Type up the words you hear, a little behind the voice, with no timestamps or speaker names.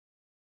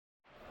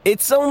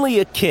It's only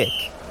a kick,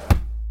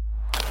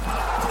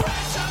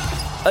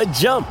 a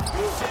jump,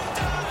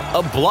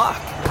 a block.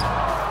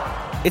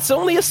 It's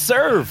only a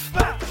serve.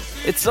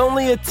 It's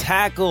only a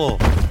tackle,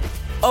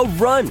 a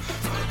run.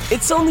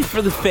 It's only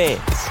for the fans.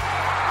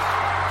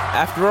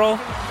 After all,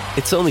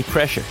 it's only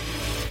pressure.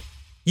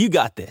 You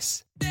got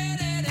this.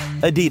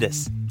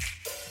 Adidas.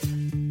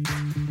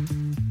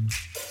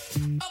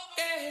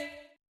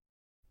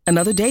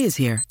 Another day is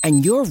here,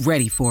 and you're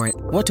ready for it.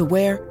 What to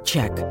wear?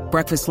 Check.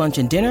 Breakfast, lunch,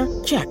 and dinner?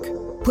 Check.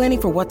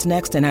 Planning for what's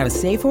next and how to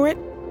save for it?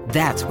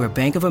 That's where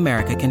Bank of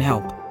America can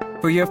help.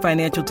 For your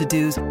financial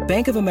to-dos,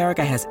 Bank of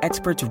America has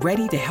experts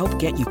ready to help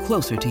get you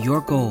closer to your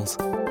goals.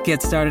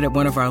 Get started at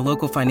one of our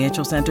local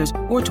financial centers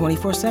or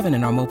 24/7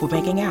 in our mobile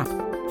banking app.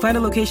 Find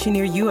a location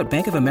near you at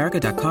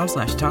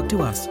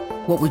bankofamerica.com/talktous.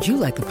 What would you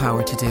like the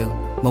power to do?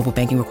 Mobile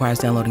banking requires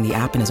downloading the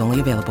app and is only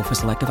available for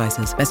select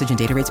devices. Message and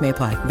data rates may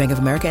apply. Bank of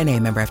America N.A.,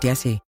 member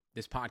FDIC.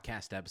 This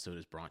podcast episode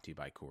is brought to you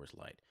by Coors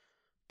Light.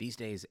 These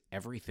days,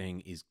 everything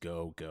is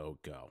go, go,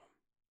 go.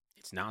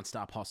 It's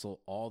nonstop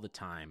hustle all the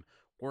time.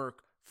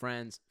 Work,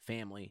 friends,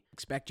 family,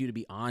 expect you to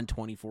be on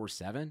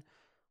 24/7?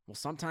 Well,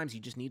 sometimes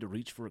you just need to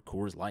reach for a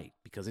Coors Light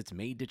because it's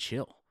made to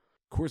chill.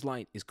 Coors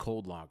Light is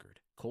cold lagered,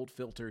 cold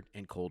filtered,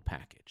 and cold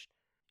packaged.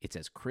 It's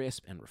as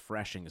crisp and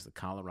refreshing as the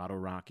Colorado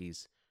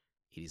Rockies.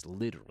 It is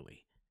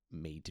literally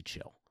made to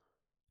chill.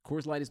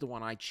 Coors Light is the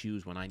one I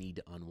choose when I need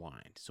to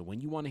unwind. So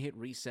when you want to hit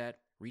reset,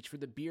 reach for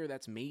the beer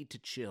that's made to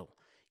chill.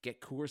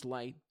 Get Coors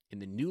Light in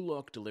the new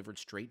look delivered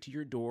straight to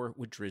your door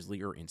with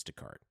Drizzly or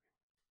Instacart.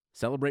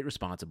 Celebrate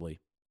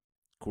responsibly.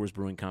 Coors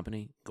Brewing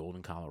Company,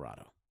 Golden,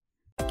 Colorado.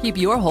 Keep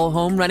your whole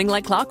home running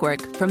like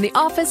clockwork, from the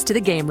office to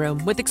the game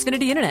room with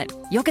Xfinity Internet.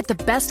 You'll get the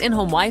best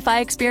in-home Wi-Fi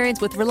experience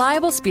with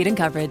reliable speed and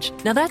coverage.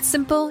 Now that's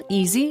simple,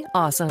 easy,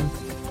 awesome.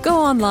 Go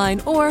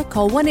online or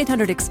call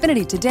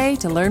 1-800-XFINITY today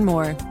to learn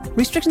more.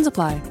 Restrictions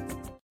apply.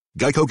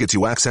 Geico gets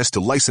you access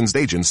to licensed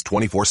agents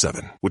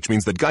 24/7, which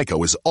means that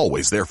Geico is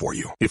always there for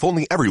you. If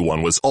only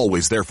everyone was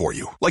always there for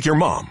you. Like your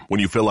mom, when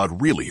you fill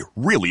out really,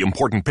 really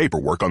important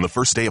paperwork on the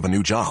first day of a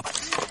new job.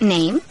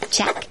 Name?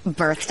 Check.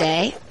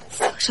 Birthday?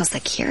 Social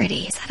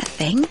Security, is that a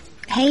thing?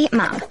 Hey,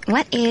 Mom,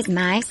 what is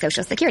my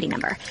Social Security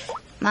number?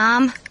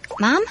 Mom?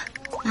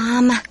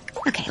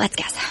 Okay, let's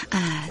guess.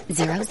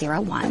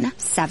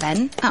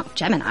 0017. Oh,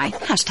 Gemini.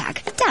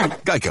 Hashtag. Done.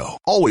 Geico,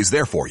 always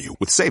there for you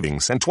with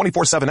savings and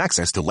 24/7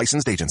 access to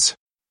licensed agents.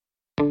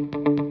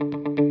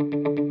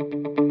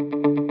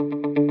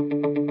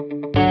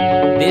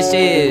 This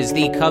is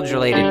the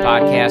Cubs-related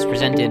podcast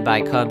presented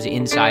by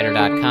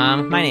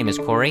CubsInsider.com. My name is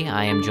Corey.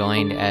 I am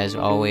joined, as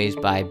always,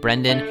 by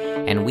Brendan,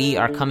 and we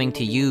are coming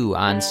to you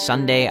on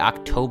Sunday,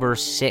 October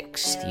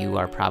 6th. You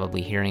are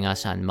probably hearing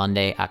us on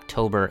Monday,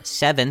 October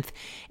 7th,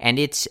 and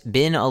it's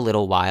been a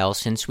little while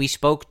since we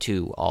spoke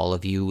to all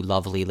of you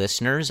lovely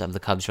listeners of the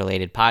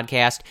Cubs-related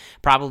podcast,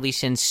 probably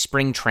since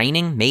spring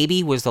training,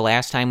 maybe, was the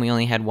last time we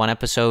only had one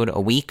episode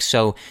a week.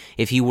 So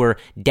if you were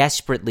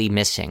desperately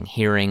missing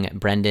hearing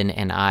Brendan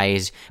and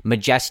I's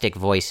majestic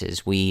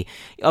voices, we,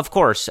 of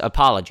course,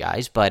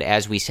 apologize. But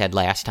as we said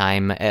last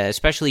time,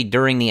 especially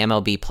during the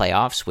MLB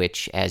playoffs,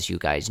 which, as you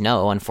guys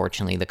know,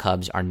 unfortunately, the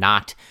Cubs are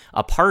not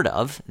a part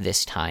of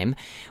this time,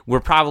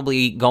 we're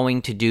probably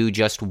going to do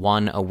just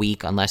one a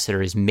week unless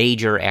there is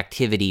major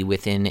activity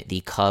within the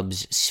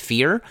Cubs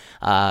sphere.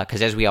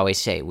 Because as we always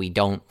say, we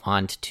don't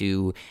want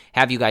to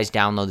have you guys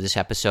download this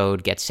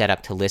episode, get set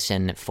up to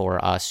listen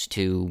for us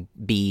to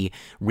be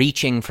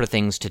reaching for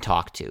things to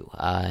talk to.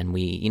 And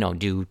we,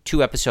 do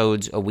 2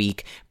 episodes a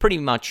week pretty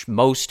much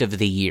most of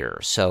the year.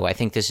 So I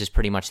think this is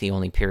pretty much the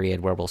only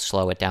period where we'll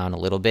slow it down a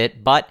little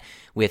bit. But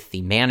with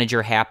the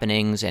manager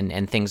happenings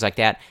and things like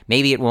that,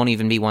 maybe it won't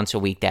even be once a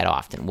week that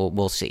often.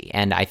 We'll see.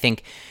 And I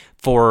think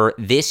for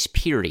this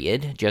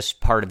period,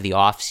 just part of the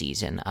off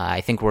season,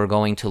 I think we're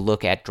going to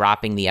look at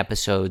dropping the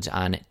episodes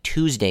on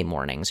Tuesday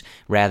mornings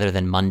rather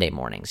than Monday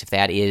mornings. If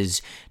that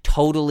is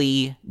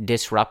totally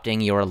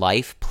disrupting your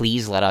life,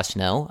 please let us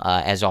know.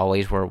 As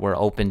always, we're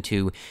open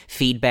to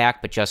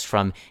feedback, but just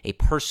from a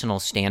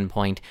personal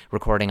standpoint,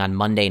 recording on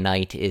Monday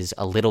night is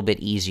a little bit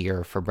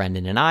easier for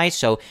Brendan and I.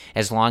 So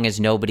as long as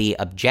nobody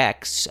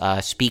objects,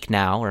 speak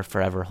now or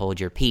forever hold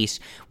your peace.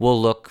 We'll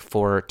look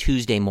for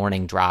Tuesday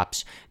morning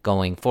drops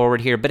going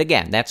forward here. But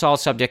again, that's all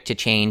subject to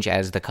change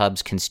as the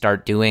Cubs can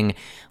start doing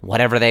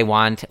whatever they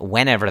want,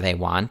 whenever they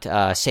want,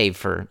 save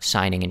for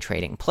signing and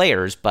trading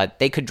players, but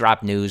they could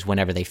drop news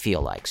whenever they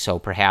feel like. So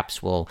perhaps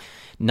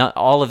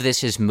all of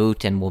this is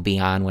moot and we'll be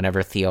on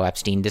whenever Theo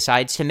Epstein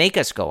decides to make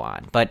us go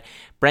on. But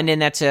Brendan,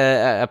 that's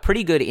a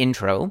pretty good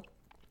intro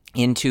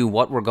into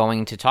what we're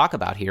going to talk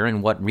about here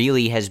and what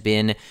really has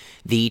been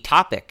the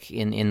topic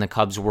in the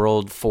Cubs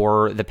world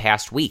for the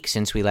past week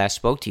since we last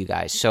spoke to you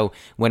guys. So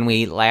when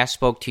we last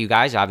spoke to you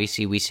guys,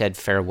 obviously we said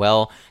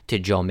farewell to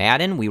Joe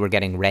Maddon. We were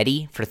getting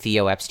ready for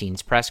Theo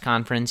Epstein's press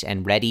conference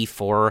and ready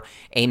for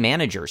a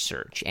manager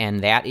search. And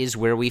that is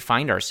where we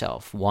find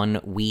ourselves 1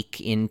 week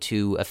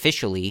into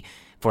officially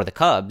for the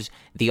Cubs,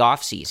 the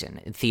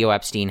offseason. Theo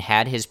Epstein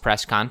had his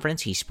press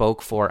conference. He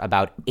spoke for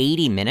about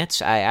 80 minutes.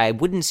 I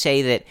wouldn't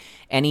say that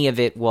any of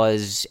it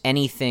was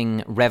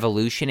anything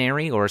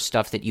revolutionary or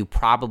stuff that you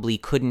probably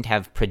couldn't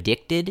have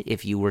predicted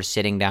if you were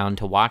sitting down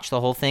to watch the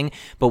whole thing.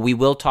 But we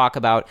will talk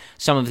about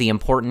some of the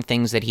important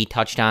things that he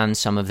touched on,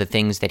 some of the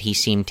things that he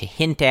seemed to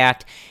hint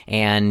at,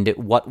 and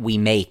what we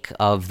make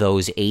of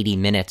those 80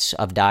 minutes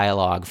of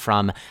dialogue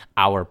from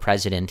our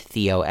president,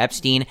 Theo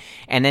Epstein.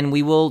 And then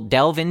we will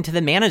delve into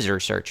the manager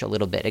search a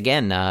little bit.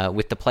 Again,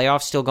 with the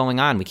playoffs still going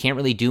on, we can't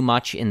really do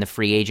much in the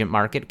free agent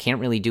market, can't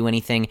really do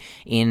anything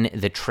in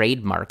the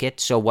trade market.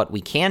 So what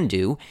we can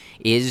do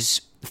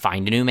is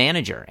find a new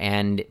manager,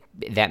 and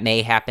that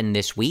may happen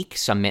this week.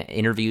 Some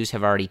interviews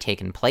have already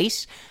taken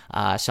place,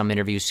 some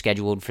interviews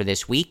scheduled for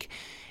this week.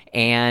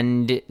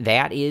 And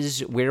that is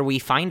where we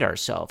find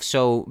ourselves.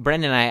 So,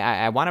 Brendan,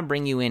 I want to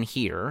bring you in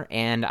here,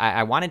 and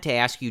I wanted to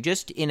ask you,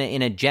 just in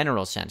a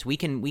general sense, we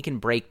can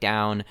break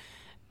down,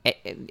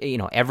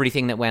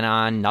 everything that went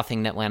on,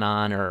 nothing that went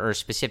on, or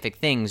specific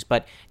things.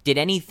 But did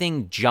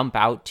anything jump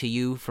out to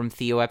you from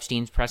Theo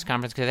Epstein's press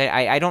conference? Because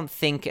I don't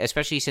think,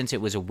 especially since it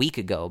was a week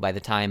ago, by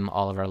the time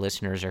all of our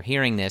listeners are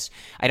hearing this,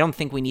 I don't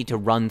think we need to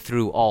run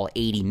through all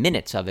 80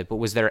 minutes of it. But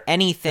was there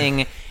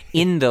anything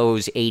in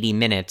those 80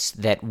 minutes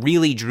that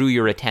really drew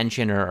your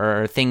attention,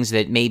 or things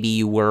that maybe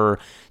you were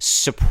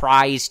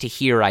surprised to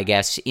hear, I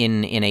guess,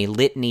 in a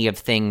litany of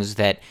things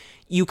that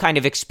you kind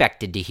of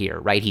expected to hear,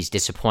 right? He's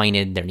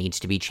disappointed. There needs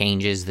to be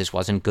changes. This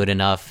wasn't good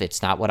enough.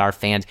 It's not what our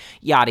fans,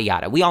 yada,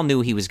 yada. We all knew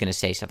he was going to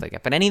say stuff like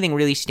that. But anything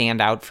really stand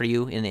out for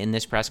you in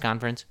this press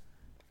conference?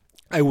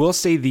 I will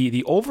say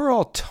the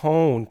overall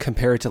tone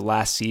compared to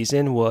last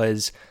season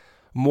was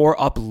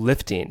more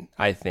uplifting,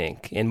 I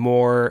think, and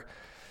more,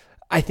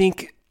 I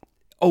think,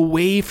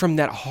 away from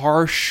that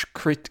harsh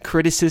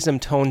criticism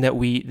tone that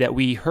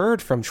we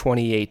heard from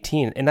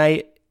 2018. And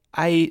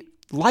I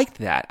liked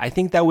that. I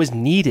think that was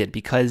needed,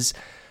 because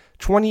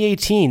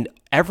 2018,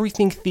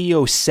 everything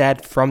Theo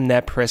said from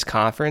that press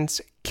conference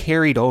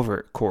carried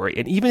over, Corey.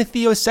 And even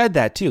Theo said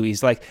that too.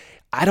 He's like,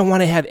 I don't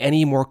want to have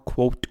any more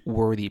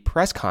quote-worthy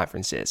press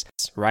conferences,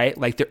 right?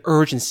 Like the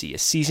urgency, a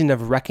season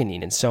of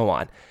reckoning, and so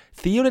on.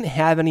 Theo didn't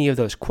have any of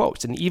those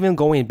quotes. And even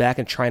going back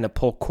and trying to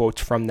pull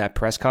quotes from that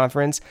press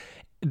conference,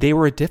 they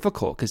were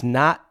difficult, because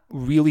not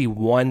really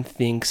one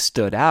thing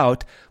stood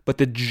out, but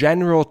the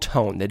general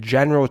tone, the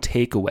general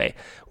takeaway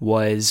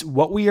was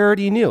what we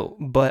already knew.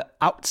 But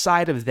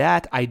outside of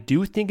that, I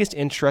do think it's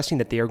interesting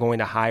that they are going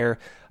to hire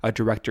a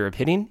director of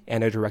hitting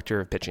and a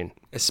director of pitching,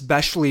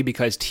 especially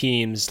because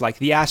teams like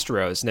the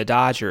Astros and the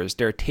Dodgers,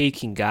 they're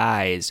taking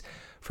guys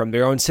from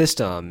their own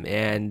system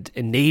and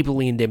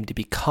enabling them to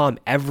become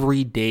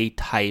everyday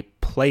type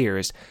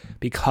players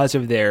because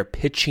of their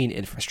pitching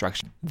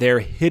infrastructure, their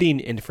hitting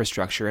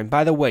infrastructure. And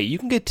by the way, you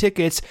can get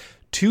tickets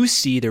to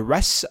see the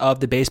rest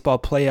of the baseball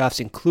playoffs,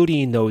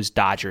 including those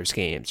Dodgers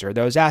games or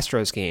those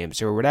Astros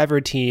games or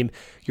whatever team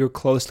you're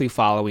closely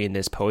following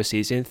this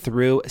postseason,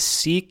 through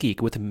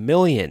SeatGeek. With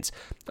millions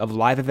of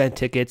live event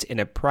tickets and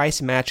a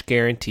price match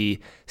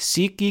guarantee,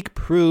 SeatGeek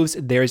proves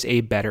there's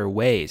a better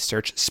way.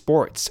 Search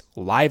sports,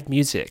 live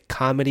music,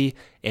 comedy,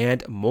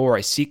 and more.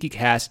 SeatGeek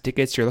has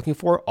tickets you're looking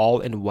for all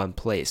in one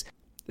place.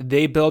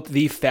 They built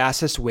the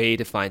fastest way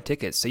to find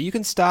tickets, so you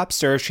can stop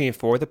searching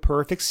for the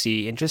perfect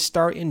seat and just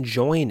start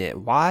enjoying it.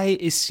 Why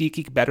is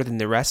SeatGeek better than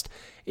the rest?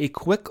 A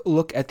quick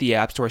look at the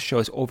App Store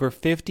shows over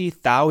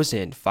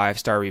 50,000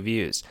 five-star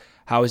reviews.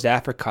 How is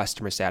that for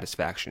customer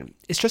satisfaction?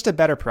 It's just a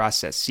better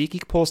process.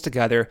 SeatGeek pulls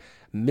together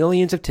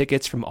millions of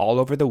tickets from all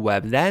over the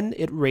web. Then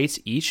it rates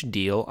each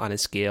deal on a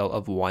scale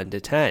of 1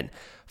 to 10.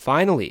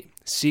 Finally,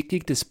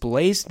 SeatGeek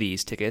displays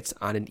these tickets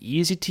on an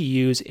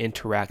easy-to-use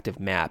interactive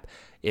map.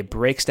 It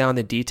breaks down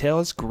the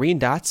details. Green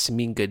dots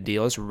mean good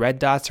deals. Red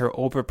dots are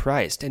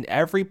overpriced. And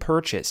every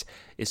purchase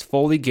is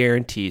fully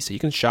guaranteed, so you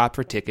can shop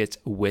for tickets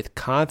with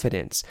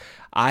confidence.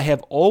 I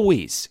have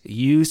always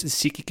used the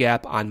SeatGeek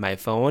app on my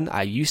phone.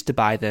 I used to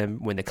buy them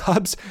when the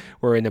Cubs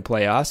were in the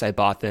playoffs. I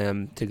bought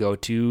them to go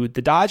to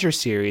the Dodgers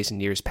series in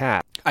years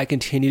past. I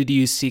continue to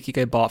use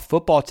SeatGeek. I bought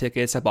football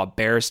tickets. I bought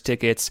Bears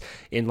tickets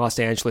in Los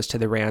Angeles to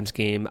the Rams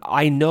game.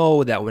 I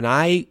know that when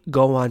I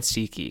go on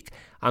SeatGeek,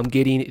 I'm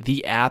getting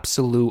the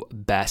absolute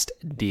best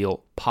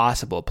deal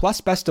possible.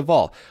 Plus, best of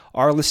all,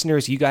 our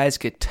listeners, you guys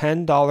get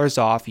 $10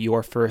 off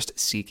your first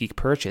SeatGeek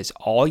purchase.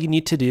 All you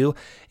need to do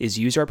is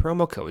use our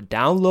promo code.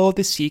 Download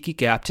the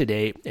SeatGeek app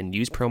today and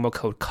use promo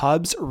code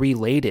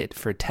CubsRelated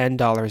for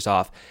 $10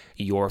 off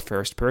your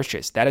first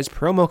purchase. That is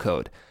promo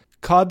code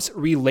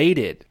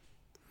CubsRelated.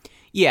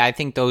 Yeah, I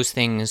think those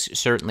things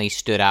certainly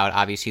stood out.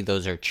 Obviously,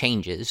 those are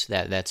changes.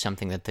 That's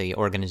something that the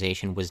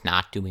organization was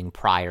not doing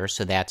prior,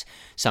 so that's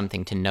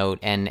something to note.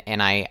 And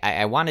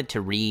I wanted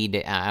to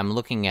read, I'm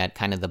looking at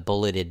kind of the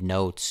bulleted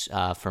notes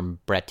from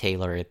Brett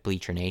Taylor at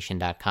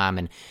BleacherNation.com,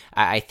 and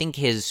I think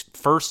his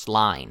first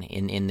line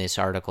in this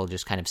article,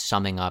 just kind of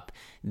summing up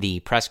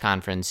the press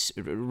conference,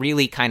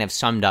 really kind of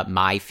summed up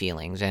my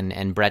feelings.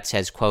 And Brett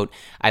says, quote,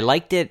 "I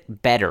liked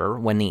it better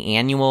when the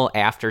annual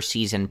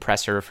after-season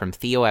presser from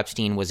Theo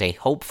Epstein was a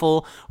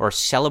hopeful or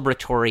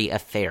celebratory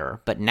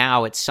affair, but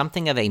now it's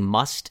something of a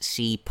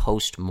must-see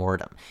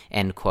post-mortem,"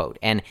 end quote.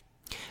 And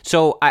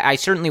So I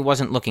certainly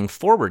wasn't looking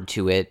forward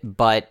to it,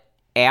 but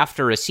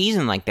after a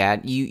season like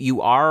that,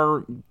 you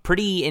are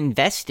pretty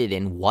invested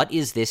in what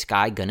is this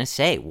guy going to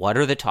say? What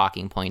are the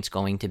talking points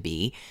going to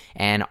be?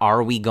 And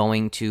are we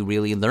going to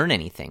really learn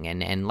anything?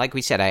 And like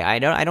we said, I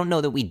don't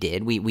know that we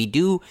did. We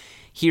do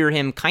hear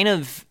him kind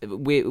of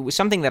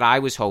something that I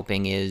was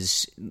hoping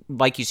is,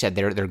 like you said,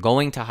 they're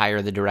going to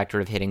hire the director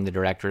of hitting, the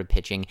director of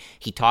pitching.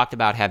 He talked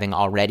about having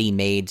already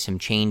made some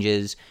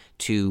changes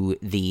to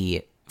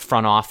the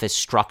front office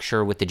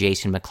structure with the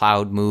Jason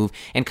McLeod move,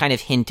 and kind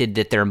of hinted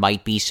that there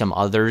might be some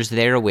others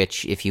there,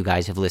 which if you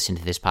guys have listened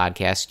to this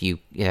podcast, you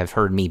have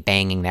heard me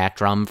banging that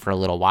drum for a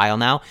little while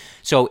now.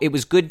 So it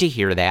was good to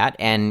hear that.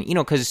 And,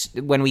 because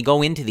when we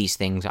go into these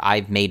things,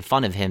 I've made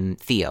fun of him,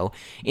 Theo,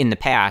 in the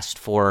past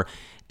for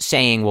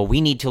saying, well,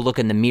 we need to look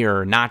in the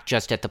mirror, not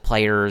just at the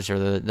players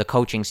or the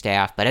coaching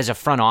staff, but as a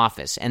front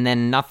office. And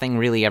then nothing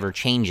really ever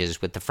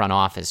changes with the front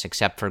office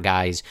except for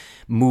guys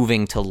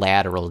moving to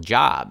lateral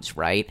jobs,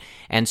 right?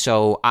 And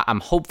so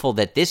I'm hopeful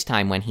that this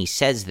time when he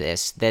says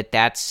this,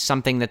 that's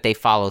something that they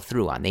follow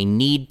through on. They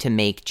need to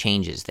make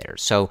changes there.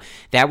 So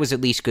that was at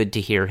least good to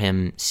hear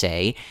him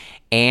say.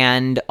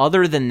 And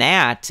other than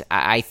that,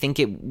 I think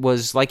it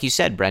was, like you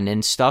said,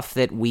 Brendan, stuff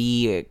that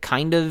we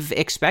kind of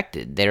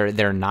expected.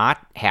 They're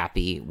not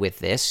happy with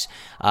this.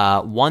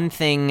 One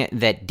thing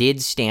that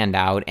did stand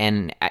out,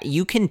 and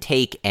you can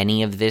take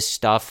any of this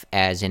stuff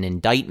as an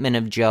indictment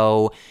of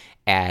Joe,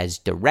 as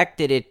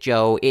directed at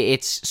Joe.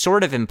 It's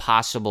sort of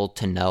impossible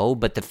to know,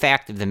 but the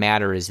fact of the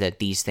matter is that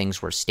these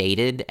things were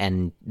stated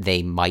and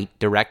they might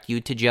direct you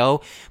to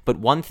Joe. But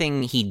one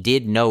thing he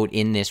did note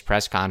in this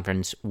press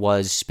conference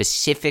was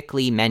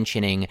specifically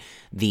mentioning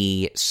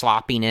the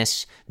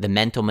sloppiness, the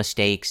mental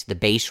mistakes, the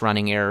base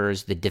running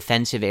errors, the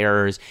defensive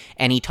errors,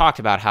 and he talked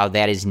about how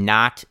that is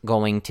not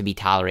going to be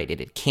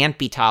tolerated. It can't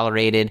be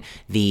tolerated.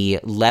 The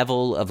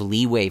level of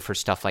leeway for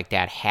stuff like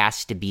that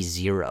has to be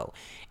zero.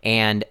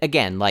 And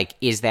again,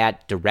 is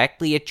that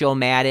directly at Joe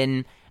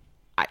Maddon?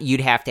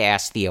 You'd have to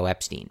ask Theo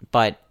Epstein.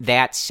 But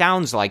that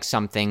sounds like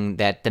something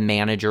that the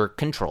manager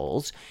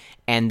controls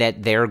and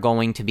that they're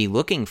going to be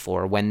looking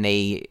for when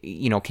they,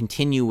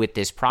 continue with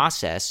this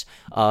process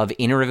of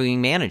interviewing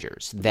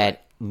managers,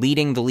 that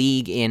leading the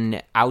league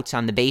in outs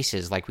on the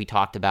bases, like we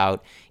talked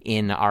about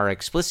in our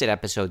explicit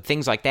episode,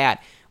 things like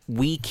that.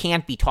 We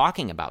can't be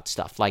talking about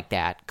stuff like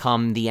that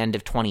come the end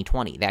of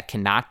 2020. That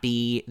cannot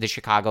be the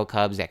Chicago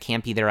Cubs. That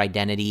can't be their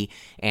identity.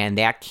 And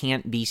that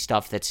can't be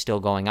stuff that's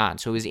still going on.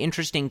 So it was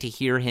interesting to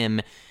hear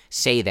him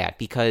say that,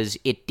 because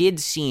it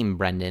did seem,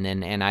 Brendan,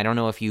 and I don't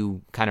know if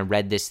you kind of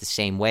read this the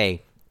same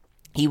way,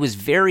 he was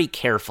very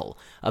careful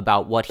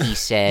about what he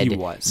said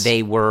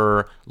they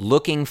were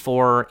looking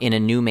for in a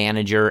new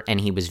manager,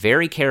 and he was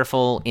very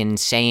careful in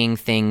saying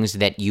things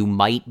that you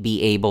might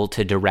be able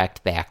to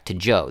direct back to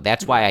Joe.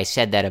 That's why I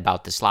said that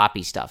about the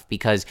sloppy stuff,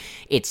 because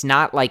it's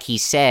not like he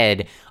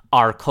said,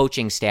 our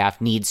coaching staff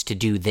needs to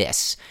do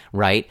this,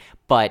 right?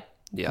 But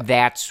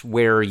that's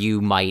where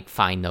you might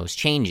find those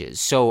changes.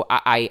 So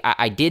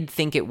I did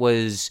think it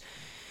was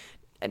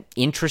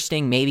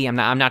interesting, maybe, I'm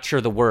not sure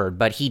the word,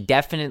 but he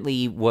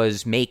definitely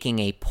was making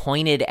a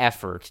pointed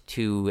effort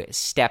to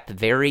step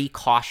very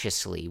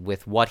cautiously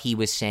with what he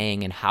was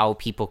saying and how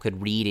people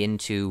could read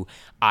into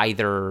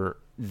either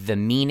the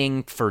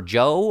meaning for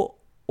Joe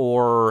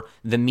or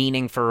the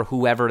meaning for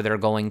whoever they're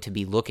going to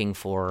be looking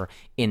for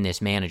in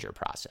this manager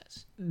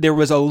process. There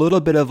was a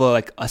little bit of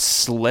a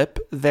slip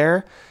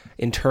there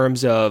in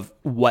terms of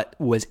what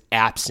was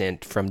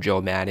absent from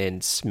Joe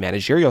Maddon's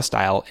managerial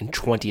style in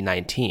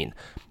 2019.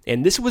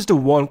 And this was the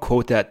one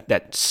quote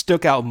that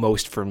stuck out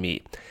most for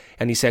me.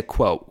 And he said,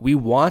 quote, "We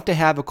want to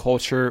have a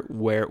culture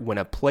where when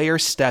a player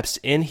steps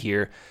in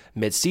here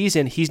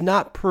mid-season, he's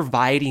not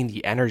providing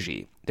the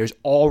energy. There's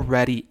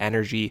already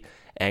energy,"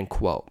 end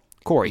quote.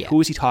 Corey,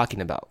 who is he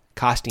talking about?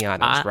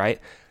 Castellanos, right?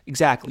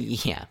 Exactly.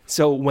 Yeah.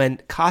 So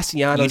when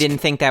Castellanos... You didn't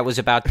think that was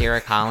about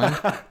Derek Holland?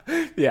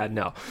 Yeah,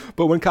 no.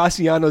 But when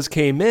Castellanos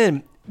came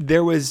in,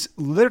 there was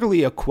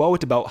literally a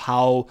quote about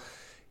how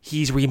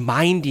he's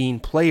reminding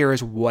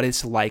players what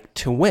it's like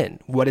to win,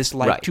 what it's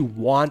like to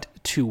want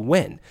to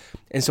win.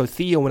 And so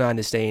Theo went on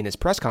to say in his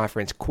press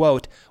conference,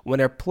 quote, "When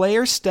a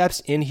player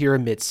steps in here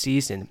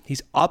mid-season,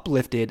 he's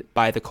uplifted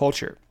by the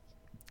culture.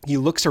 He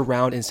looks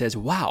around and says,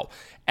 wow,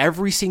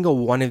 every single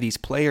one of these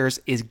players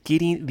is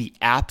getting the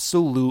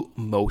absolute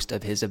most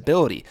of his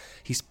ability.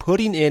 He's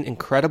putting in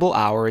incredible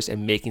hours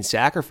and making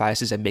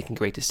sacrifices and making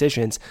great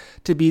decisions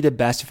to be the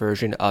best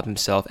version of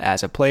himself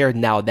as a player.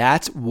 Now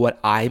that's what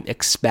I'm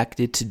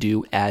expected to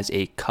do as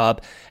a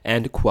Cub,"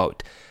 end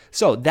quote.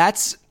 So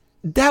that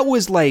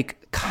was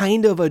like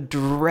kind of a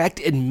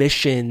direct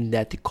admission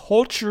that the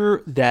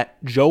culture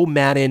that Joe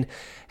Maddon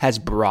has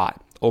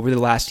brought over the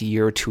last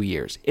year or 2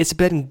 years. It's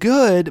been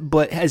good,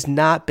 but has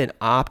not been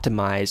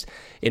optimized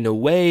in a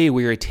way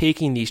where you're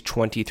taking these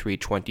 23,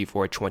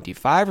 24,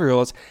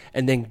 25-year-olds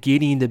and then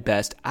getting the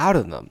best out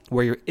of them,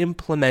 where you're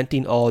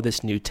implementing all of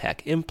this new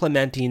tech,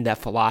 implementing that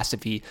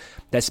philosophy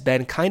that's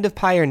been kind of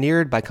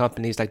pioneered by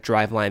companies like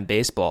Driveline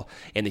Baseball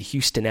and the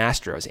Houston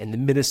Astros and the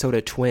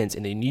Minnesota Twins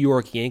and the New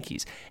York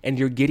Yankees. And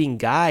you're getting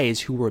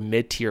guys who were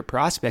mid-tier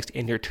prospects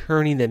and you're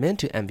turning them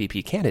into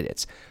MVP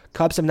candidates.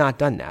 Cubs have not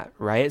done that,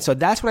 right? So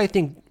that's what I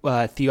think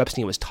Theo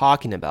Epstein was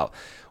talking about,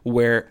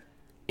 where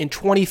in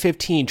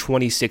 2015,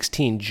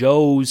 2016,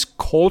 Joe's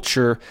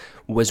culture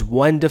was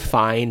one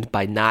defined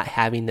by not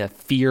having the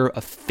fear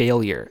of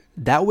failure.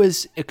 That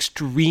was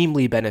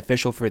extremely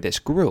beneficial for this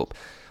group.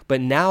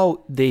 But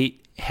now they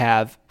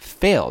have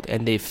failed,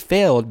 and they've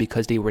failed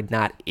because they were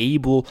not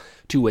able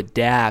to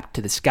adapt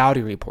to the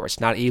scouting reports,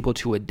 not able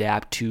to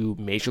adapt to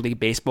Major League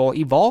Baseball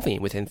evolving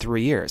within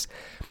 3 years.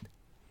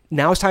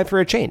 Now it's time for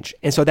a change.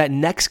 And so that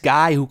next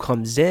guy who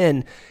comes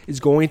in is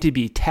going to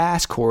be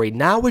tasked, Corey,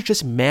 now with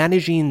just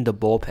managing the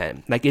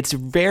bullpen. Like, it's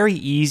very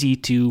easy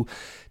to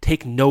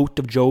take note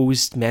of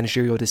Joe's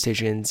managerial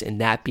decisions and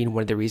that being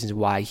one of the reasons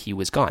why he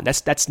was gone.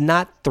 That's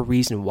not the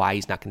reason why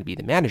he's not going to be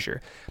the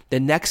manager.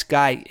 The next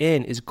guy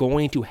in is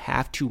going to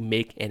have to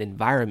make an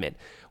environment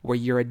where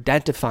you're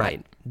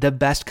identifying the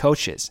best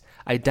coaches,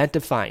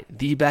 identifying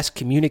the best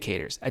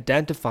communicators,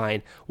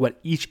 identifying what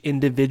each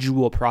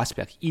individual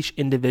prospect, each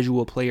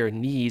individual player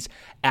needs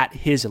at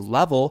his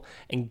level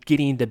and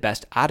getting the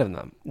best out of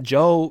them.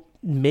 Joe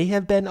may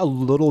have been a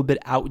little bit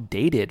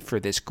outdated for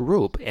this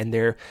group and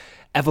their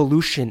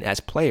evolution as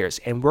players.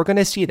 And we're going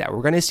to see that.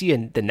 We're going to see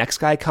the next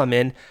guy come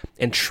in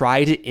and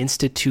try to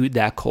institute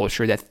that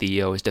culture that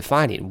Theo is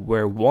defining,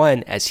 where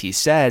one, as he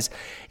says,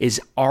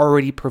 is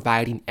already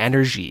providing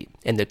energy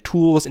and the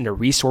tools and the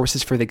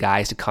resources for the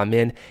guys to come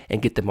in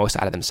and get the most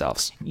out of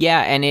themselves.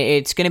 Yeah, and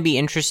it's going to be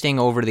interesting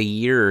over the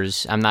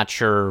years. I'm not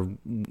sure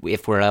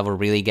if we'll ever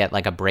really get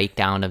like a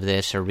breakdown of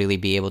this or really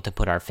be able to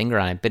put our finger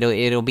on it, but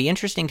it'll be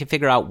interesting to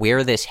figure out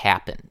where this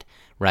happened,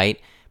 right?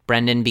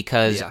 Brendan,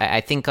 because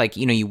I think, like,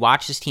 you know, you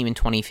watch this team in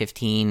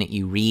 2015,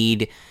 you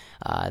read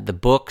the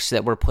books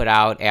that were put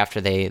out after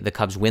the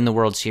Cubs win the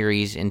World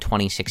Series in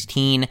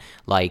 2016,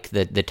 like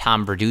the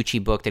Tom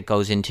Verducci book that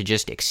goes into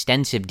just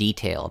extensive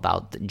detail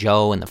about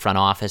Joe and the front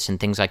office and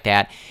things like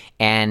that.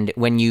 And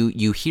when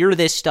you hear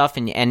this stuff,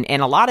 and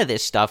a lot of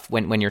this stuff,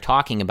 when you're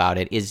talking about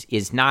it,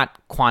 is not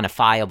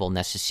quantifiable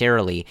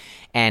necessarily,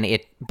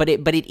 but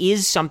it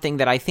is something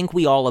that I think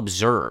we all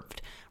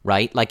observed.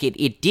 Right? Like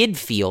it did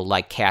feel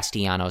like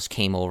Castellanos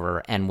came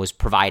over and was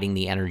providing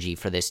the energy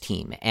for this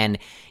team. And,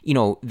 you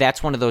know,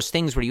 that's one of those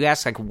things where you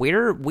ask, like,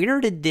 where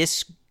did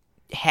this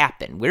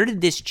happen? Where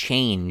did this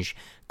change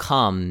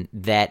come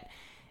that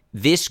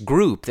this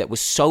group that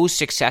was so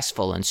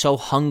successful and so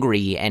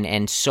hungry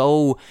and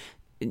so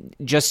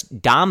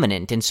just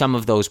dominant in some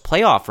of those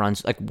playoff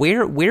runs, like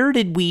where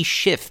did we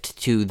shift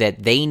to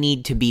that they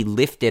need to be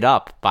lifted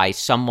up by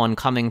someone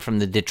coming from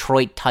the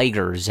Detroit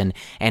Tigers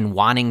and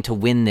wanting to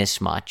win this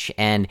much?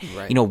 And,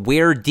 you know,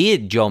 where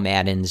did Joe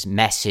Maddon's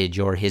message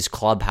or his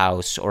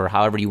clubhouse, or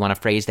however you want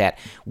to phrase that,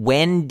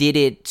 when did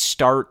it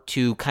start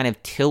to kind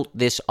of tilt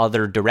this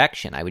other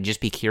direction? I would just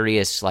be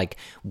curious, like,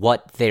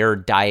 what their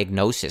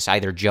diagnosis,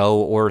 either Joe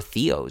or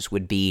Theo's,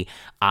 would be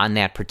on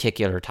that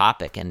particular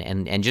topic.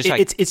 And just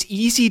like it's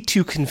easy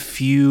to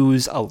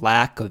confuse a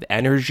lack of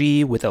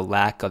energy with a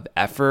lack of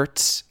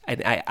effort.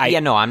 And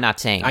I'm not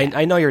saying that.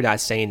 I know you're not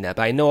saying that,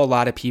 but I know a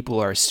lot of people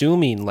are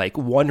assuming, like,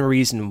 one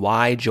reason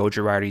why Joe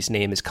Girardi's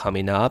name is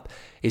coming up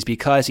is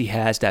because he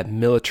has that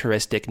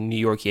militaristic New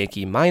York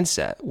Yankee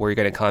mindset where you're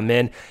going to come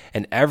in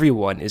and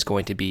everyone is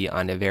going to be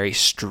on a very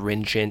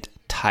stringent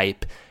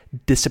type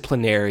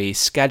disciplinary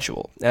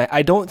schedule. And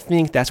I don't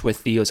think that's what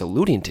Theo's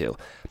alluding to.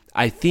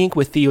 I think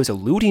what Theo's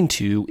alluding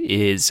to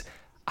is,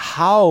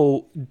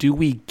 how do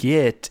we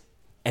get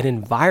an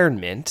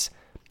environment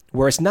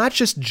where it's not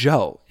just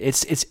Joe,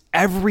 it's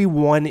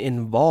everyone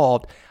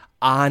involved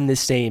on the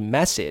same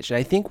message? And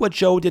I think what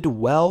Joe did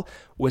well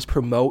was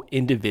promote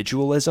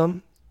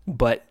individualism,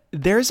 but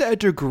there's a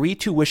degree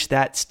to which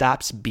that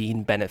stops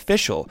being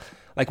beneficial.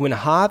 Like when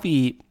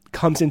Javi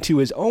comes into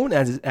his own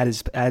as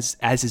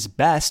his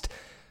best,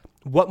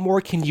 what more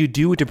can you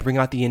do to bring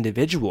out the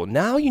individual?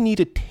 Now you need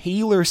to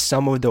tailor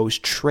some of those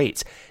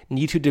traits. You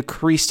need to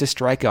decrease the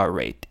strikeout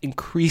rate,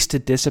 increase the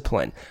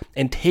discipline,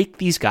 and take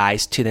these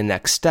guys to the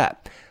next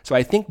step. So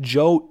I think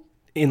Joe,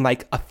 in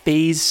like a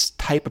phase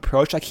type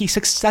approach, like he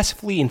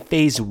successfully in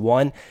phase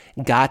 1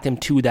 got them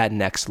to that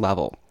next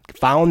level,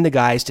 found the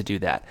guys to do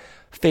that.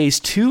 Phase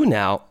 2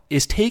 now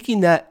is taking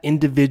that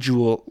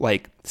individual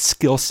like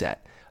skill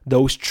set,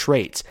 those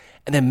traits,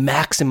 and then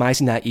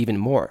maximizing that even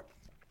more.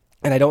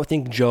 And I don't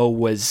think Joe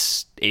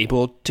was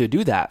able to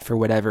do that for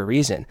whatever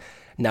reason.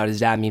 Now, does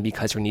that mean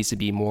because there needs to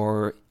be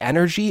more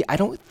energy? I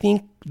don't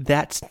think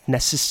that's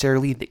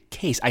necessarily the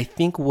case. I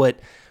think what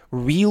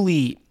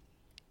really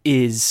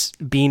is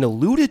being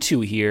alluded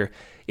to here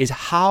is,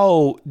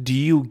 how do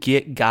you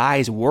get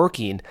guys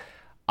working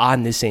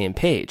on the same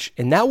page.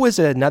 And that was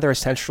another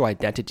central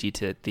identity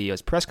to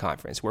Theo's press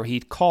conference, where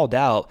he called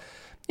out,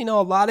 a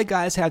lot of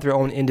guys have their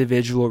own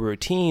individual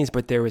routines,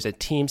 but there was a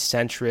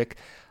team-centric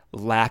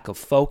lack of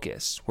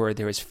focus, where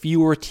there was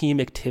fewer team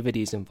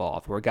activities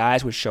involved, where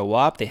guys would show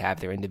up, they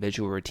have their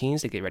individual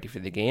routines, they get ready for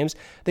the games,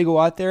 they go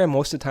out there, and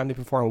most of the time they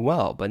perform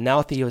well. But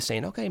now Theo is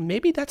saying, okay,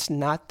 maybe that's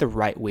not the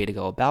right way to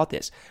go about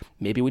this.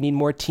 Maybe we need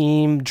more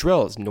team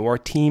drills, more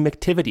team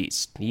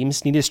activities.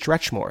 Teams need to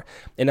stretch more.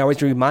 And I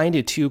was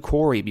reminded too,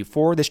 Corey,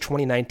 before this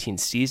 2019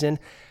 season,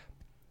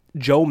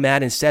 Joe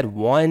Madden said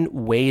one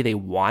way they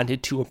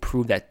wanted to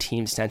improve that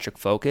team-centric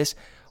focus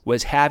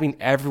was having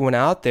everyone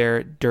out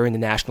there during the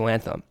national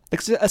anthem.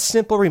 It's a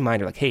simple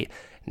reminder, like, hey,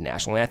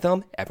 national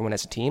anthem, everyone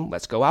has a team,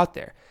 let's go out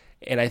there.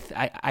 And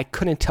I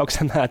couldn't tell because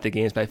I'm not at the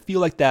games, but I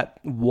feel like that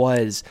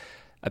was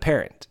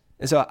apparent.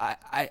 And so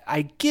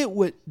I get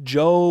what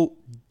Joe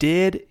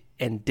did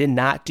and did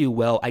not do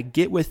well. I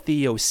get what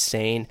Theo's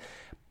saying,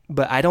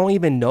 but I don't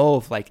even know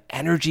if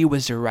energy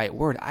was the right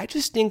word. I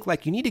just think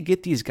you need to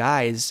get these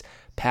guys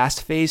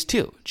past phase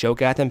 2. Joe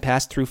got them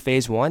passed through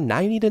phase 1. Now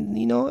you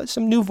need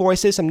some new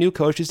voices, some new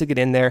coaches to get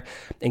in there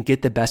and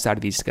get the best out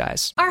of these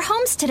guys. Our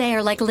homes today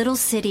are like little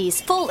cities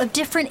full of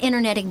different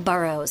interneting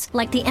boroughs,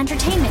 like the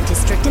entertainment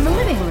district in the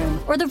living room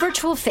or the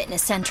virtual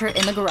fitness center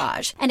in the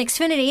garage. And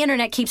Xfinity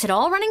Internet keeps it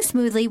all running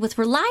smoothly with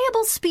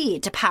reliable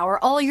speed to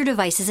power all your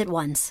devices at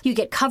once. You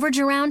get coverage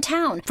around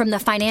town, from the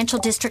financial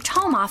district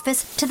home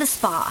office to the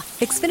spa.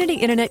 Xfinity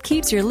Internet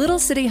keeps your little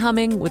city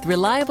humming with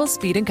reliable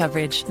speed and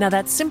coverage. Now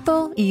that's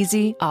simple,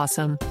 easy,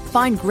 awesome.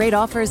 Find great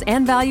offers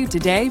and value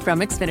today from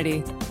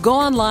Xfinity. Go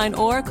online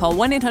or call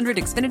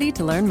 1-800-XFINITY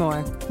to learn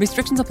more.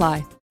 Restrictions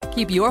apply.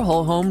 Keep your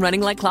whole home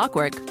running like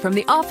clockwork, from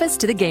the office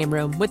to the game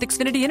room with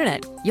Xfinity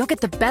Internet. You'll get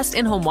the best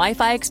in-home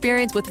Wi-Fi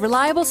experience with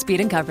reliable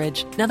speed and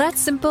coverage. Now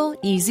that's simple,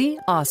 easy,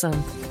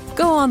 awesome.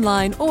 Go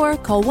online or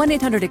call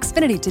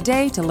 1-800-XFINITY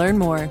today to learn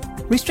more.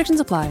 Restrictions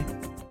apply.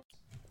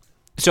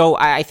 So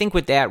I think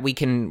with that, we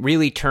can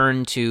really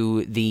turn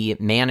to the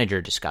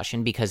manager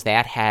discussion, because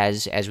that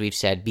has, as we've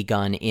said,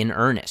 begun in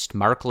earnest.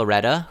 Mark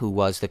Loretta, who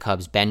was the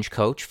Cubs bench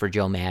coach for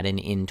Joe Madden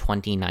in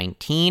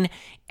 2019,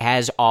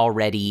 has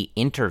already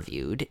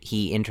interviewed.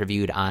 He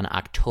interviewed on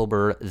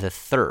October the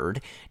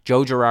 3rd.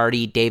 Joe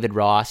Girardi, David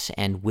Ross,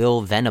 and Will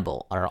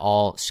Venable are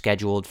all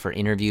scheduled for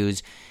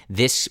interviews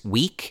this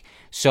week.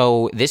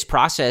 So this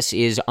process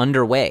is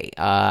underway.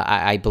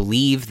 I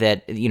believe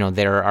that,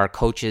 there are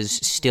coaches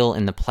still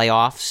in the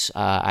playoffs.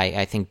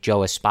 I think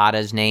Joe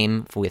Espada's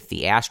name with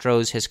the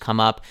Astros has come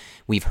up.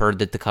 We've heard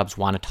that the Cubs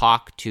want to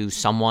talk to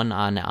someone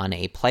on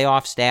a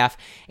playoff staff,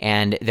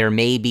 and there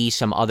may be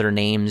some other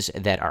names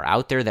that are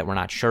out there that we're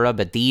not sure of,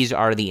 but these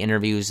are the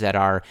interviews that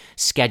are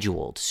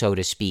scheduled, so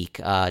to speak,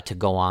 to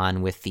go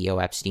on with Theo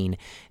Epstein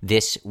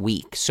this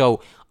week.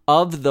 So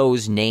of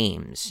those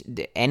names,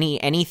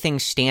 anything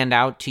stand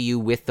out to you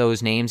with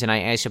those names? And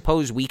I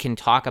suppose we can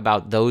talk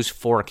about those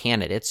 4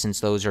 candidates, since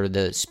those are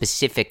the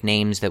specific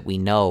names that we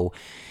know,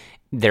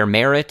 their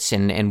merits,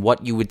 and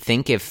what you would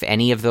think if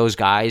any of those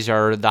guys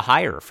are the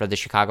hire for the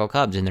Chicago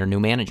Cubs and their new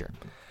manager.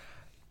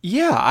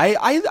 Yeah,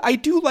 I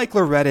do like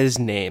Loretta's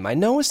name. I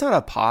know it's not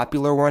a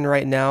popular one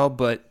right now,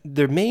 but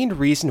the main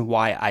reason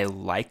why I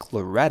like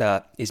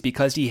Loretta is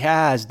because he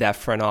has that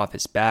front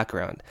office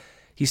background.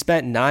 He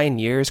spent 9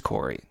 years,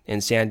 Corey, in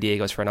San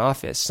Diego's front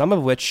office, some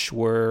of which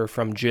were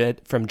from Jed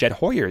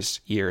Hoyer's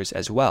years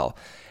as well.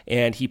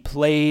 And he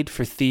played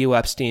for Theo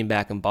Epstein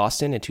back in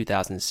Boston in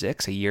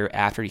 2006, a year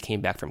after he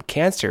came back from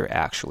cancer,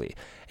 actually,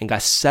 and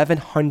got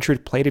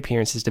 700 plate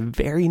appearances the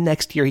very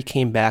next year he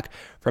came back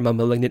from a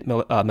malignant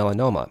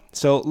melanoma.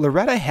 So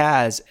Loretta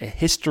has a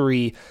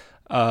history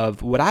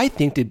of what I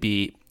think to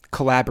be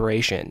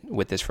collaboration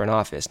with this front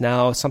office.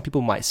 Now, some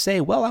people might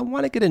say, well, I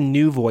want to get a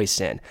new voice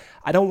in.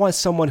 I don't want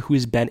someone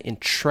who's been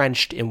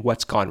entrenched in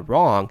what's gone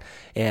wrong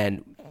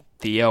and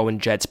Theo and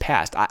Jed's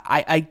past.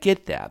 I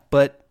get that,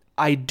 but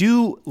I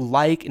do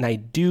like and I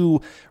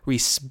do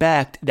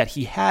respect that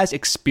he has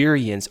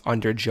experience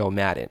under Joe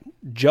Madden.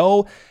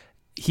 Joe,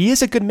 he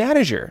is a good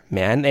manager,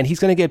 man, and he's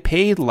going to get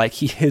paid like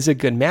he is a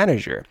good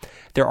manager.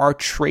 There are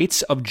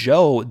traits of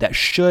Joe that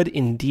should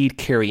indeed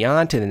carry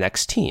on to the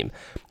next team.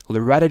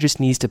 Loretta just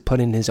needs to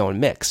put in his own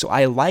mix. So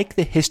I like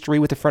the history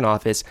with the front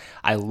office.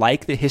 I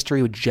like the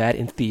history with Jed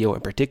and Theo in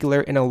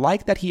particular, and I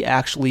like that he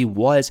actually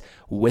was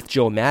with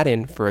Joe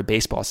Madden for a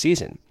baseball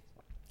season.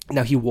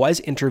 Now, he was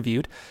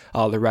interviewed,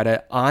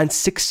 Loretta, on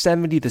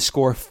 670 The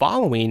Score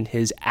following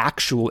his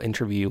actual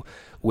interview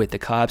with the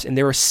Cubs. And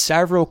there were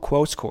several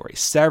quotes, Corey,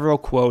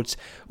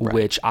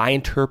 which I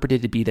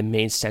interpreted to be the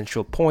main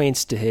central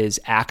points to his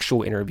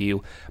actual interview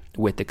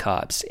with the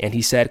Cubs. And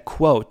he said,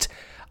 quote,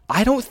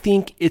 I don't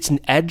think it's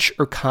an edge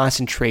or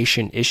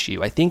concentration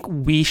issue. I think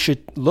we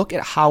should look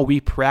at how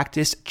we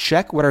practice,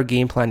 check what our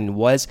game planning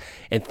was,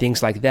 and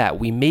things like that.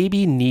 We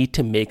maybe need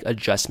to make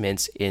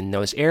adjustments in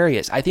those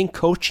areas. I think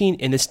coaching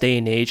in this day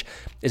and age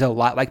is a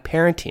lot like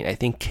parenting. I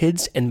think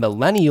kids and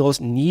millennials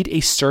need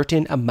a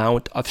certain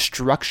amount of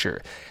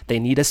structure. They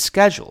need a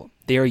schedule.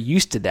 They are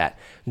used to that.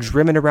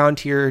 Driven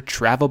around here,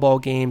 travel ball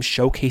games,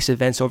 showcase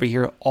events over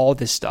here, all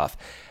this stuff.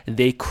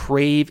 They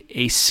crave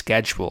a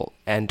schedule,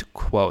 end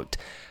quote.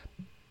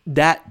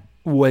 That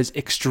was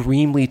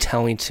extremely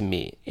telling to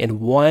me, and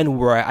one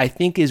where I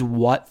think is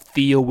what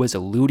Theo was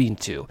alluding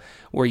to,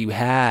 where you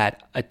had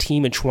a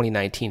team in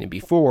 2019 and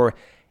before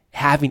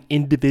having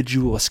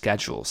individual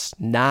schedules,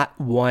 not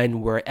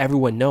one where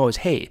everyone knows,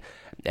 hey,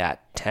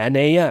 at 10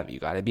 a.m., you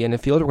got to be in the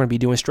field, we're going to be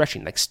doing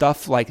stretching. Like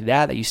stuff like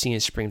that you see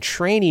in spring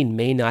training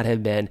may not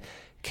have been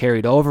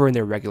carried over in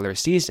their regular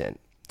season.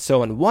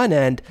 So on one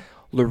end,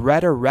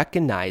 Loretta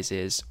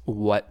recognizes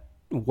what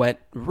went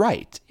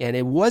right. And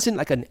it wasn't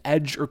like an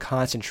edge or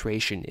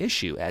concentration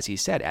issue, as he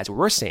said, as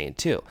we're saying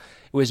too.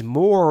 It was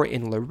more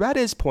in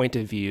Loretta's point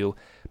of view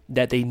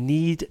that they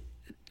need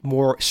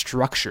more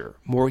structure,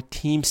 more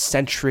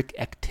team-centric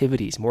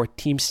activities, more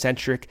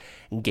team-centric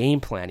game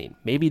planning.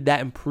 Maybe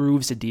that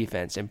improves the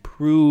defense,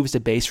 improves the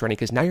base running,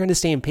 because now you're on the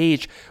same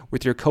page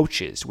with your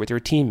coaches, with your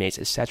teammates,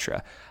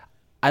 etc.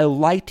 I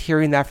liked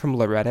hearing that from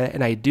Loretta,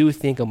 and I do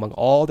think among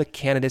all the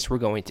candidates we're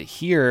going to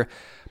hear,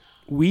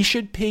 we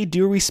should pay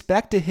due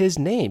respect to his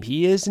name.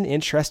 He is an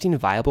interesting,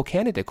 viable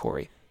candidate,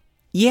 Corey.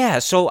 Yeah,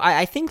 so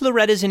I think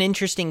Loretta's an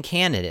interesting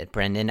candidate,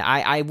 Brendan.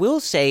 I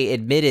will say,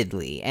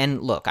 admittedly,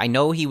 and look, I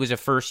know he was a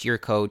first-year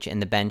coach and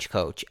the bench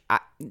coach.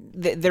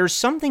 There's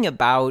something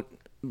about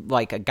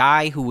like a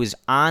guy who was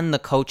on the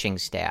coaching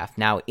staff,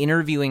 now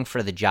interviewing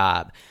for the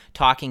job,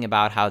 talking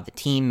about how the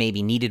team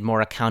maybe needed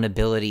more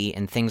accountability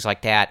and things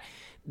like that.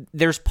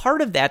 There's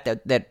part of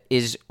that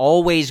is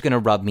always going to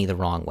rub me the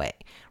wrong way.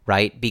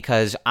 Right?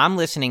 Because I'm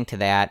listening to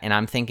that and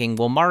I'm thinking,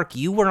 well, Mark,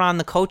 you were on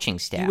the coaching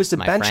staff. He was the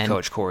bench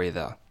coach, Corey,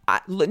 though.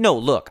 No,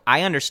 look,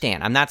 I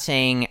understand. I'm not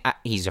saying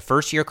he's a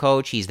first-year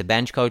coach, he's the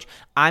bench coach.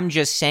 I'm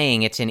just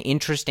saying it's an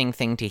interesting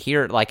thing to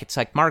hear. Like, it's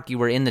like, Mark, you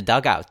were in the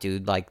dugout,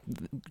 dude. Like,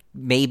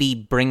 maybe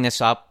bring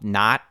this up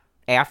not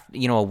after,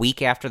 a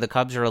week after the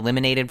Cubs are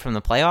eliminated from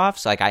the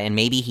playoffs. Like, and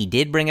maybe he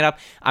did bring it up.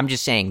 I'm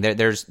just saying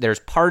there's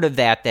part of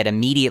that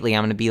immediately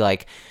I'm going to be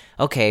like,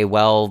 okay,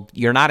 well,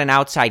 you're not an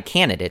outside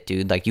candidate,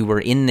 dude. Like, you were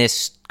in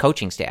this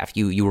coaching staff.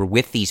 You were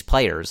with these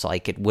players.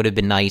 Like, it would have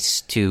been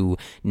nice to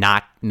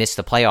not miss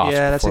the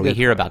playoffs before we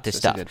hear about this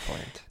stuff. That's a good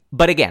point.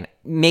 But again,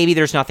 maybe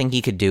there's nothing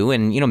he could do,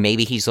 and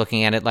maybe he's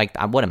looking at it like,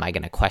 what am I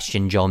going to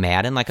question Joe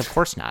Madden? Like, of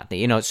course not.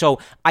 So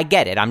I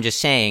get it. I'm just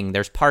saying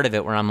there's part of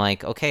it where I'm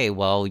like, okay,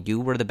 well, you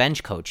were the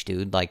bench coach,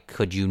 dude. Like,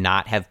 could you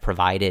not have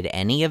provided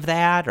any of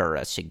that or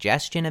a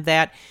suggestion of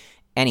that?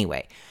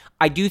 Anyway,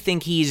 I do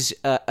think he's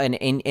an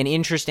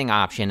interesting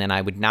option, and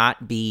I would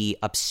not be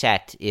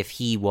upset if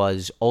he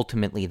was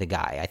ultimately the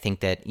guy. I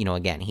think that,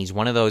 again, he's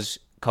one of those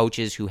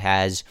coaches who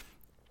has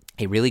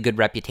a really good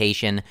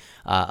reputation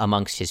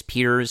amongst his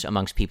peers,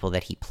 amongst people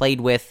that he played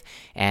with,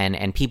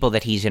 and people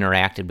that he's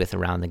interacted with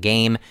around the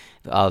game,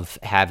 of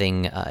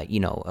having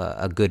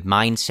a good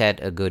mindset,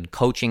 a good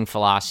coaching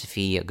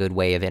philosophy, a good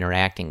way of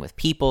interacting with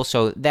people.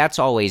 So that's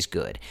always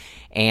good.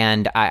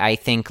 And I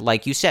think,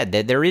 like you said,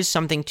 that there is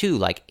something too,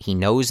 like he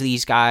knows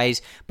these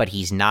guys, but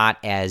he's not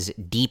as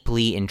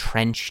deeply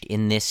entrenched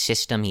in this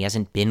system. He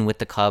hasn't been with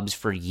the Cubs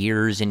for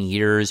years and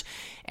years.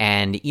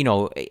 And,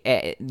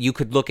 you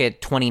could look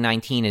at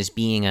 2019 as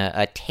being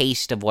a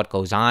taste of what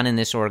goes on in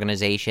this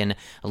organization,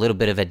 a little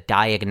bit of a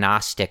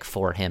diagnostic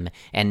for him.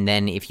 And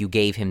then if you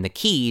gave him the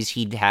keys,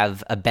 he'd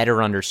have a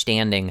better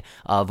understanding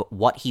of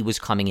what he was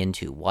coming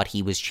into, what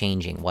he was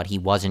changing, what he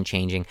wasn't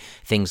changing,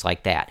 things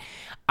like that.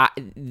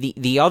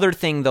 The other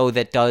thing, though,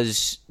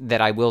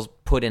 that I will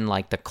put in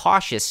like the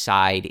cautious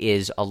side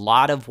is a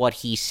lot of what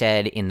he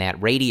said in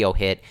that radio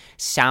hit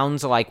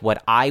sounds like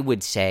what I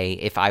would say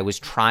if I was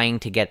trying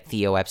to get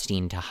Theo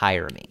Epstein to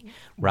hire me,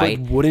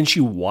 right? But wouldn't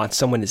you want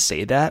someone to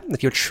say that?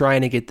 Like, you're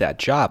trying to get that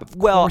job. Of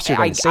course you're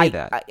going to say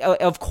that.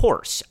 Of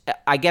course.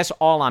 I guess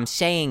all I'm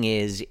saying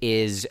is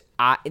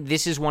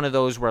this is one of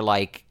those where,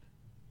 like,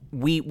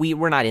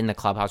 we're not in the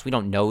clubhouse. We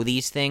don't know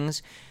these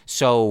things.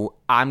 So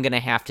I'm going to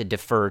have to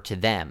defer to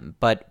them.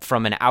 But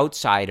from an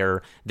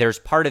outsider, there's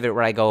part of it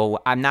where I go,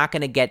 I'm not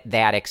going to get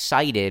that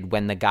excited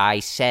when the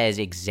guy says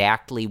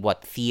exactly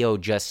what Theo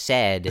just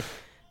said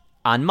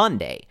on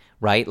Monday,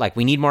 right? Like,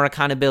 we need more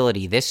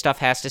accountability. This stuff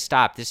has to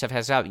stop. This stuff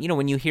has to stop.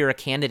 When you hear a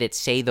candidate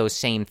say those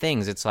same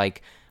things, it's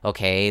like,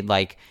 okay,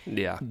 like,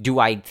 yeah. Do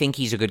I think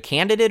he's a good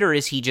candidate, or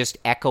is he just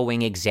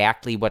echoing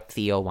exactly what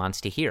Theo wants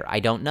to hear?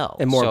 I don't know.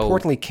 And more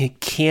importantly,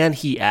 can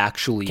he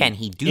actually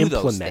do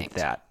those things?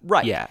 That?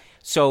 Right. Yeah.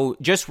 So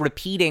just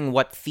repeating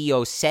what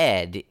Theo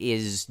said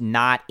is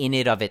not in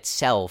it of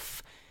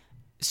itself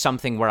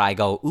something where I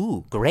go,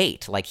 ooh,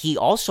 great. Like, he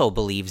also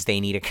believes they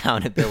need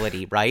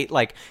accountability, right?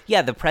 Like,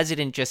 yeah, the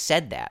president just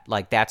said that.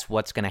 Like, that's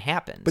what's going to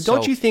happen. But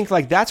don't you think,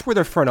 like, that's where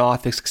the front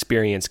office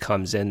experience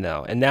comes in,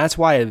 though? And that's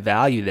why I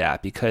value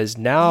that, because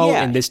now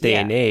in this day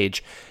and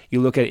age, you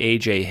look at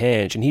AJ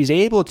Hinch, and he's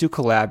able to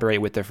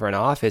collaborate with the front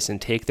office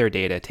and take their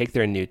data, take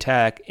their new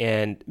tech,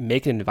 and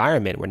make an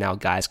environment where now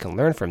guys can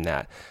learn from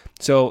that.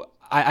 So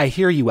I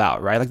hear you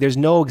out, right? Like, there's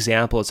no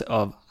examples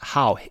of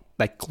how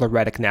like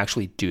Loretta can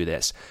actually do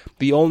this.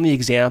 The only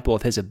example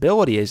of his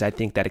ability is, I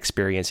think, that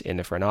experience in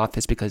the front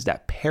office, because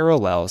that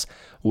parallels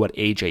what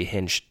AJ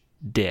Hinch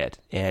did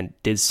and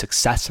did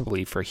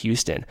successfully for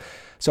Houston.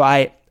 So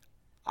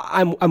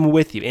I'm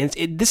with you.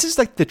 And this is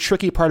like the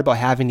tricky part about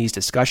having these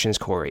discussions,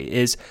 Corey,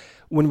 is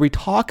when we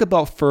talk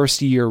about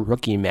first-year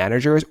rookie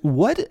managers,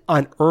 what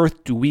on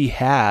earth do we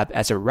have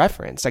as a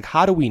reference? Like,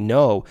 how do we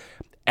know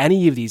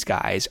any of these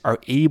guys are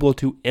able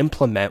to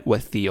implement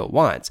what Theo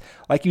wants?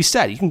 Like you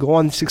said, you can go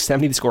on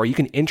 670 The Score, you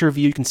can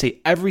interview, you can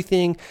say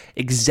everything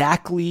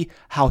exactly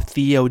how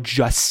Theo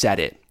just said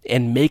it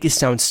and make it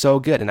sound so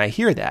good. And I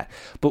hear that.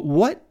 But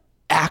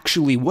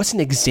what's an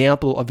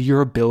example of your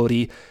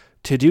ability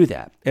to do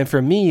that? And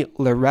for me,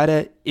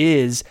 Loretta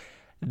is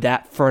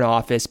that front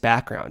office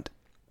background.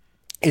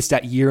 It's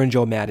that year in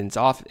Joe Madden's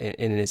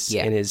in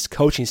his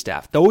coaching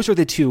staff. Those are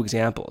the two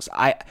examples.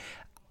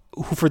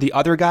 For the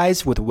other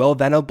guys, with Will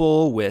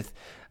Venable, with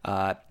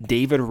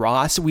David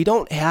Ross, we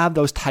don't have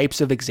those types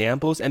of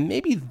examples, and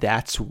maybe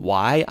that's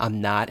why I'm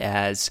not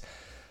as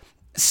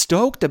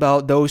stoked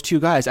about those two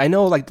guys. I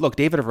know, like, look,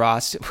 David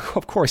Ross,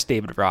 of course,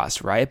 David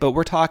Ross, right? But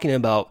we're talking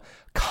about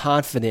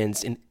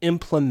confidence in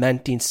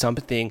implementing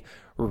something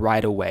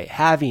right away,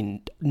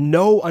 having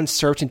no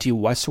uncertainty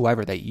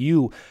whatsoever that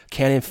you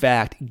can, in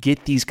fact,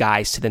 get these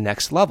guys to the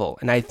next level.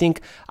 And I think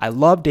I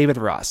love David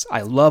Ross.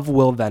 I love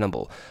Will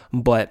Venable.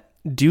 But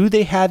do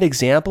they have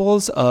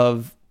examples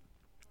of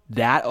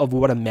that, of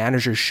what a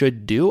manager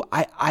should do?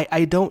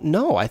 I don't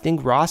know. I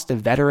think Ross, the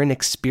veteran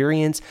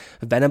experience,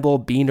 Venable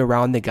being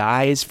around the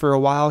guys for a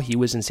while. He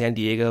was in San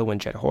Diego when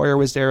Jed Hoyer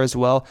was there as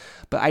well.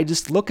 But I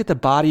just look at the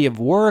body of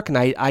work, and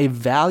I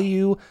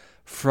value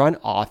front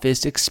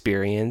office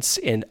experience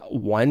in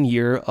 1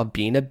 year of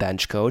being a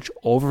bench coach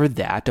over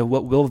that of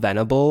what Will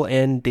Venable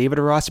and David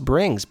Ross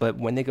brings. But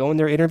when they go in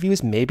their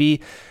interviews,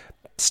 maybe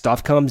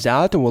stuff comes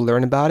out and we'll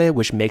learn about it,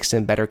 which makes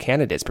them better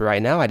candidates. But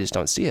right now, I just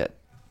don't see it.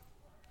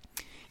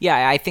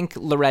 Yeah, I think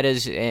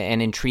Loretta's an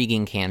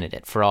intriguing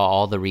candidate for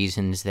all the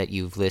reasons that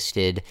you've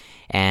listed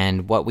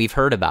and what we've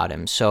heard about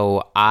him.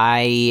 So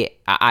I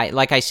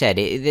like I said,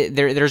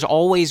 there's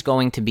always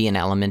going to be an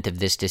element of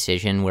this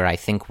decision where I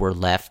think we're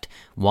left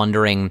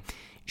wondering,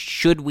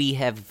 should we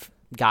have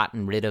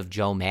gotten rid of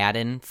Joe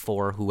Madden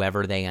for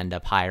whoever they end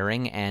up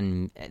hiring?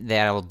 And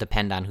that'll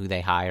depend on who they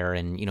hire,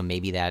 and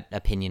maybe that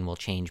opinion will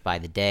change by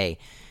the day.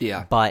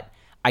 Yeah, but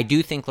I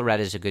do think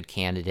Loretta is a good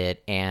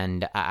candidate,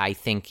 and I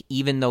think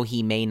even though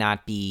he may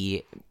not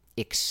be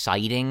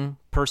exciting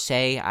per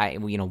se,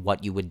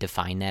 what you would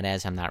define that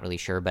as, I'm not really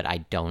sure, but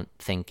I don't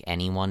think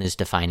anyone is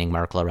defining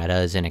Mark Loretta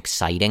as an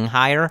exciting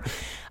hire.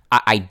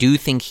 I do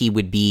think he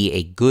would be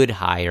a good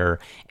hire,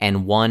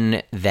 and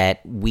one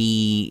that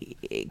we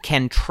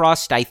can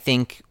trust, I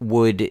think,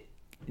 would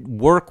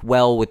work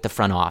well with the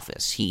front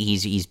office.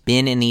 He's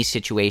been in these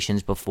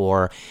situations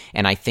before,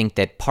 and I think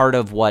that part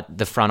of what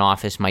the front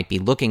office might be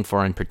looking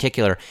for in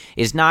particular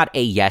is not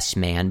a yes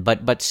man,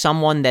 but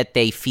someone that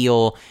they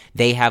feel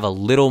they have a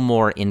little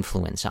more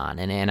influence on.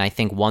 And I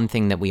think one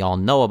thing that we all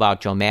know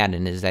about Joe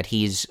Madden is that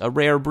he's a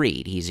rare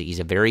breed. He's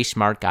a very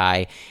smart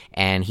guy,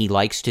 and he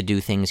likes to do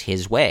things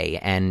his way.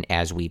 And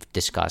as we've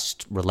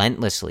discussed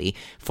relentlessly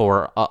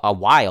for a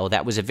while,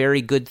 that was a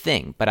very good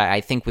thing. But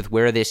I think with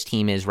where this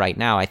team is right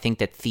now, I think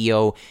that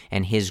Theo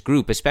and his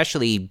group,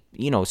 especially,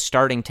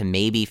 starting to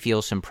maybe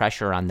feel some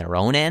pressure on their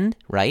own end,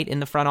 right, in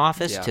the front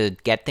office to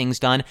get things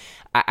done.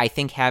 I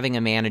think having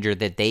a manager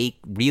that they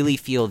really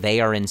feel they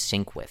are in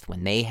sync with,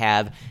 when they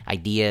have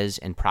ideas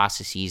and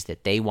processes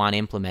that they want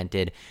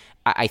implemented,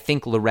 I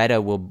think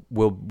Loretta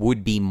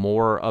would be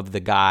more of the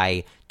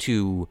guy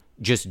to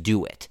just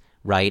do it,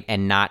 right,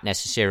 and not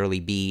necessarily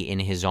be in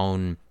his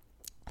own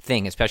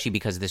thing, especially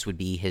because this would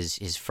be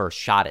his first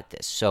shot at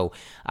this. So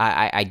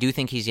I do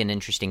think he's an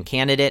interesting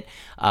candidate.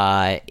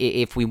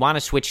 If we want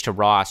to switch to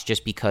Ross,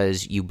 just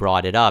because you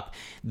brought it up,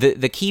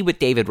 the key with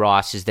David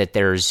Ross is that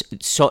there's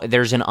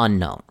an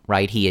unknown,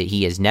 right?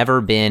 He has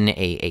never been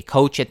a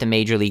coach at the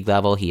major league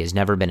level. He has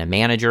never been a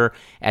manager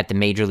at the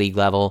major league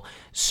level.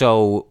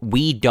 So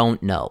we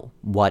don't know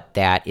what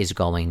that is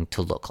going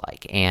to look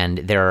like. And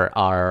there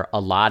are a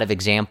lot of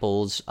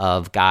examples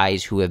of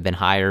guys who have been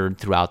hired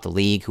throughout the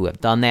league who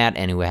have done that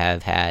and who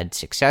have had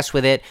success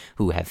with it,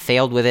 who have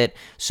failed with it.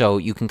 So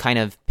you can kind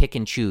of pick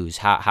and choose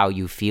how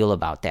you feel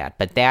about that.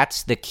 But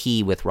that's the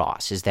key with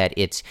Ross, is that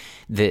it's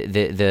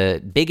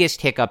the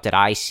biggest hiccup that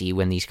I see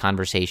when these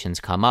conversations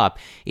come up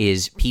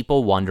is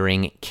people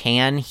wondering,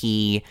 can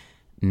he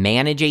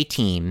manage a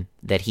team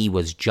that he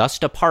was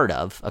just a part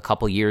of a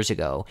couple years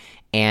ago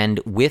and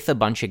with a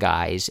bunch of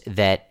guys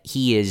that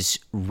he is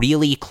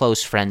really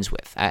close friends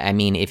with? I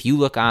mean, if you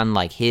look on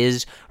like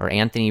his or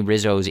Anthony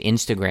Rizzo's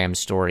Instagram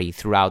story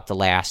throughout the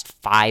last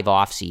 5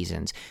 off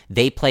seasons,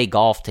 they play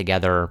golf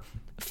together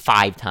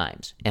 5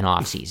 times in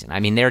off season. I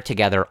mean, they're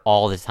together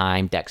all the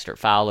time. Dexter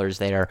Fowler's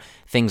there,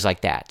 things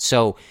like that.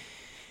 So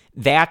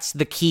that's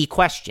the key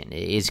question,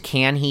 is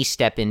can he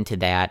step into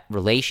that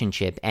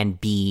relationship and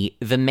be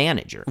the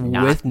manager?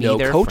 With no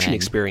coaching friend,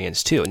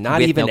 experience, too.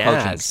 Not even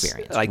as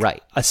like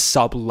a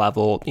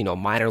sub-level,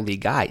 minor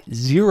league guy.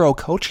 Zero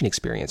coaching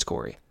experience,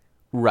 Corey.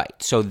 Right.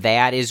 So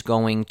that is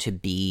going to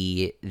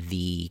be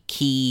the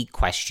key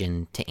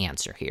question to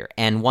answer here,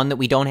 and one that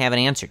we don't have an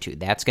answer to.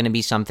 That's going to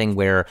be something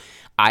where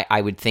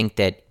I would think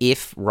that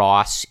if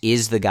Ross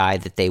is the guy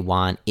that they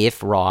want,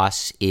 if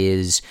Ross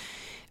is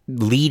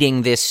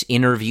leading this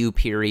interview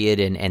period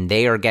and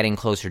they are getting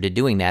closer to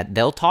doing that,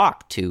 they'll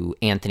talk to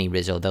Anthony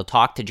Rizzo, they'll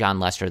talk to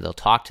John Lester, they'll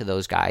talk to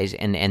those guys,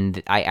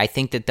 and I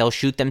think that they'll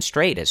shoot them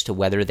straight as to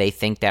whether they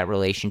think that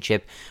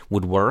relationship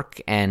would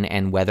work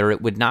and whether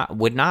it would not.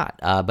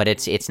 But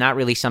it's not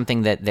really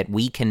something that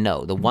we can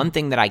know. The one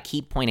thing that I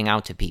keep pointing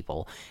out to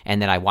people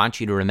and that I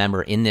want you to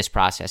remember in this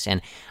process,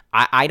 and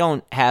I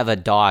don't have a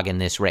dog in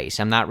this race.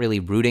 I'm not really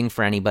rooting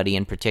for anybody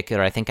in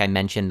particular. I think I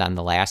mentioned on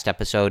the last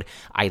episode,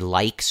 I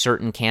like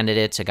certain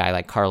candidates. A guy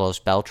like Carlos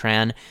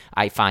Beltran,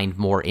 I find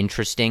more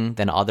interesting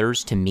than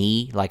others. To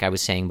me, like I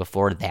was saying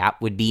before,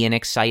 that would be an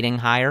exciting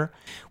hire.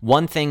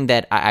 One thing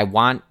that I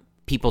want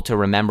people to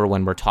remember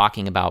when we're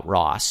talking about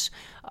Ross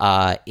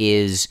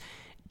is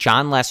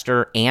John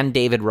Lester and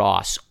David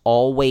Ross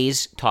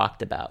always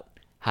talked about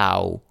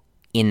how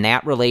in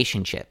that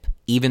relationship,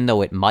 even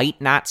though it might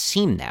not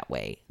seem that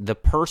way, the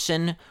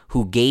person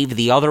who gave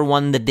the other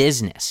one the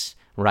business,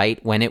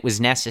 right, when it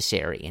was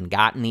necessary and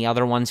got in the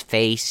other one's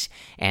face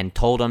and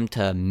told them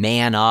to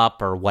man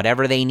up or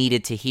whatever they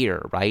needed to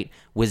hear, right,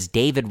 was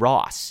David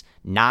Ross,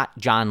 not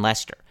John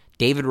Lester.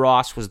 David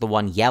Ross was the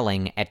one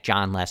yelling at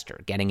John Lester,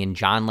 getting in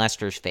John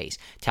Lester's face,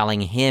 telling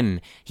him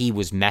he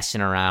was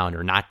messing around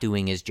or not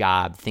doing his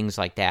job, things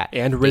like that.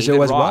 And Rizzo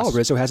David as Ross, well.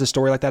 Rizzo has a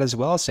story like that as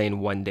well,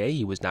 saying one day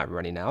he was not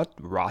running out.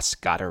 Ross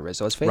got in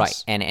Rizzo's face.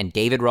 Right. And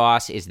David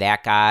Ross is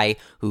that guy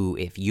who,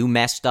 if you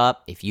messed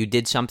up, if you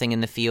did something in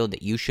the field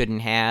that you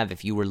shouldn't have,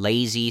 if you were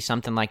lazy,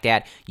 something like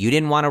that, you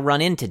didn't want to run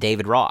into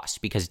David Ross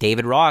because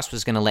David Ross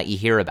was going to let you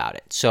hear about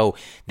it. So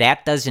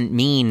that doesn't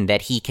mean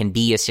that he can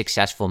be a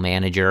successful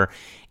manager.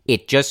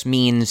 It just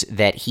means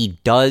that he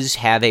does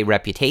have a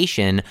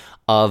reputation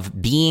of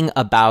being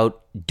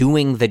about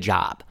doing the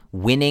job,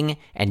 winning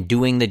and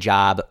doing the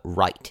job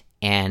right.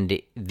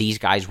 And these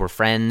guys were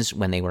friends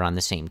when they were on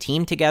the same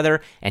team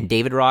together, and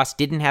David Ross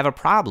didn't have a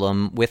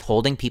problem with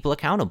holding people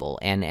accountable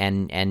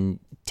and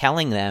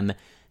telling them,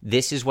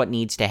 this is what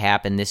needs to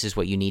happen, this is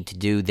what you need to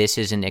do, this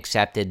isn't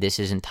accepted, this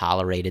isn't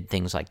tolerated,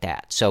 things like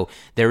that. So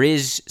there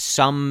is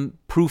some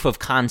proof of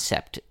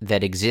concept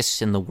that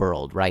exists in the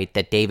world, right?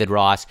 That David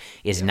Ross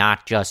is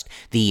not just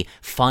the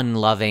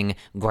fun-loving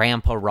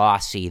Grandpa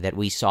Rossi that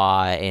we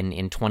saw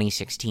in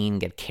 2016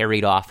 get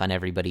carried off on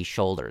everybody's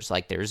shoulders.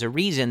 Like, there's a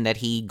reason that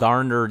he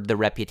garnered the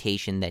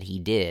reputation that he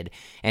did,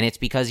 and it's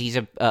because he's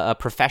a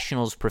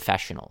professional's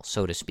professional,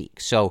 so to speak.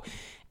 So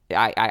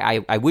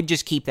I would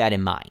just keep that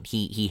in mind.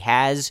 He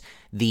has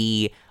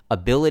the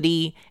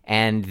ability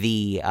and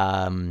the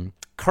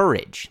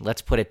courage,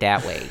 let's put it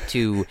that way,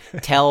 to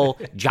tell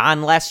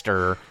John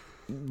Lester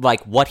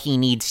like what he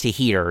needs to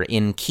hear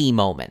in key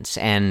moments.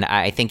 And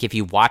I think if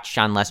you watch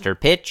John Lester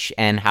pitch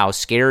and how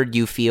scared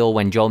you feel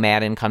when Joe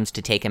Maddon comes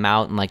to take him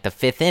out in like the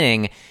fifth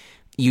inning,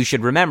 you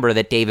should remember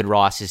that David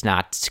Ross is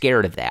not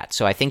scared of that.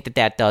 So I think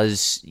that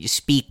does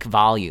speak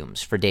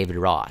volumes for David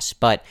Ross.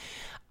 But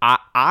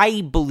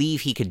I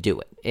believe he could do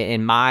it.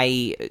 In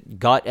my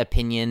gut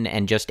opinion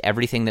and just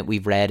everything that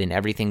we've read and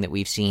everything that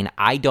we've seen,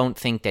 I don't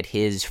think that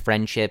his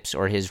friendships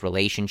or his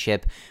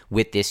relationship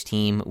with this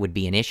team would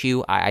be an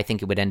issue. I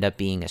think it would end up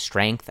being a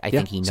strength. I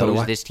think he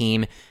knows this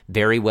team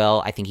very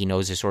well. I think he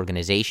knows this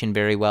organization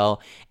very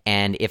well.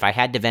 And if I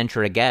had to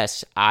venture a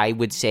guess, I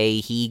would say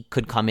he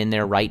could come in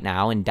there right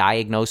now and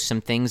diagnose some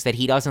things that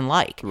he doesn't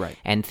like. Right.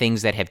 And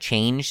things that have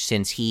changed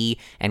since he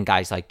and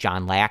guys like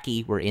John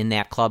Lackey were in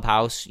that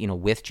clubhouse,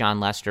 with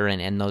John Lester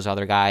and those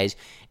other guys.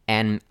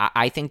 And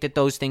I think that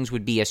those things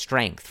would be a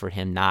strength for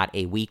him, not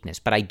a weakness.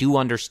 But I do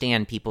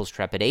understand people's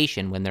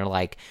trepidation when they're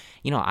like,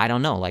 I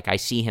don't know, like I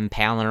see him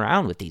palling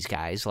around with these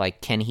guys.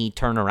 Like, can he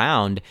turn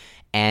around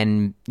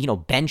and,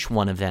 bench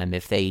one of them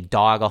if they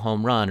dog a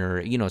home run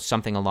or,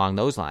 something along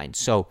those lines?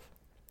 So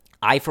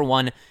I, for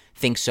one,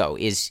 think so.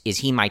 Is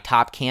he my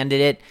top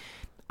candidate?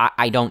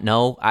 I don't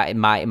know.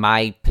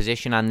 My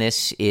position on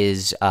this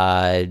is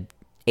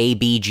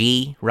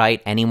ABG,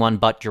 right? Anyone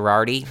but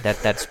Girardi.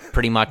 That's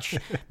pretty much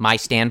my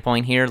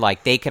standpoint here.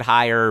 Like, they could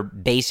hire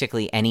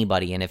basically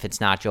anybody, and if it's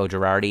not Joe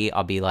Girardi,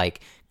 I'll be like,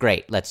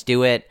 great, let's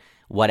do it,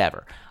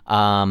 whatever.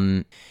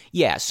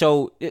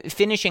 So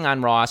finishing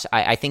on Ross,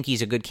 I think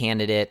he's a good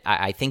candidate.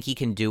 I think he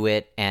can do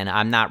it, and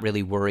I'm not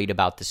really worried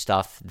about the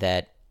stuff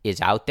that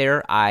is out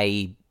there.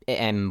 I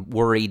am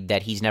worried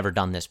that he's never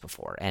done this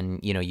before,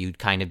 and, you'd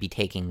kind of be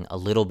taking a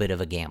little bit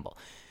of a gamble.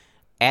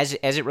 As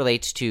it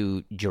relates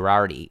to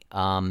Girardi,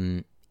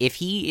 if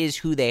he is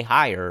who they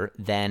hire,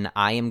 then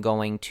I am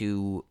going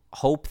to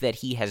hope that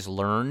he has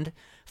learned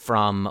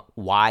from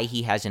why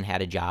he hasn't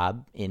had a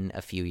job in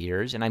a few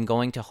years, and I'm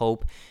going to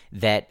hope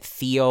that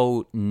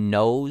Theo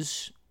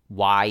knows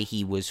why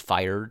he was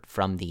fired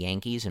from the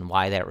Yankees and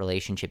why that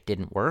relationship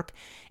didn't work.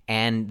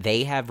 And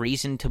they have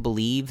reason to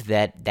believe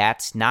that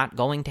that's not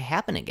going to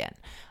happen again.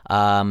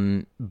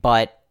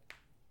 But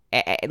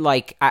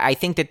I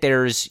think that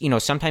there's,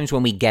 sometimes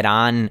when we get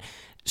on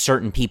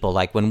certain people,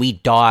 like when we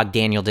dog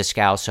Daniel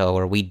Descalso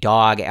or we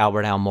dog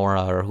Albert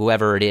Almora or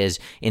whoever it is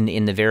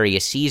in the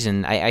various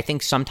season, I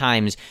think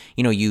sometimes,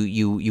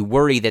 you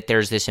worry that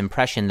there's this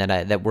impression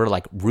that we're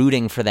like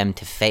rooting for them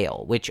to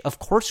fail, which of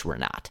course we're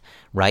not,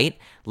 right?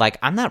 Like,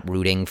 I'm not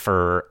rooting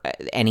for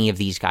any of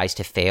these guys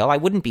to fail. I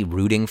wouldn't be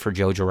rooting for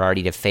Joe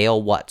Girardi to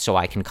fail, so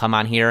I can come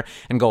on here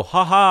and go,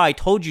 haha, I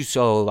told you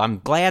so. I'm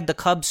glad the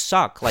Cubs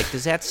suck. Like,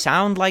 does that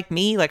sound like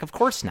me? Like, of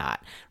course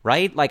not,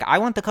 right? Like, I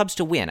want the Cubs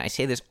to win. I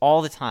say this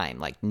all the time.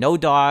 Like, no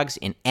dogs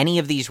in any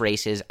of these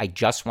races. I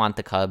just want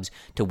the Cubs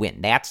to win.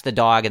 That's the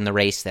dog in the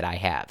race that I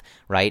have,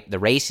 right? The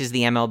race is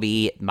the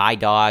MLB. My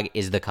dog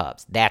is the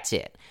Cubs. That's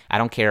it. I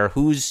don't care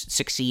who's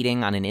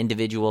succeeding on an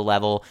individual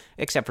level,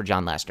 except for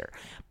John Lester.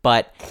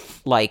 But,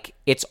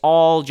 it's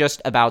all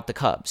just about the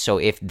Cubs. So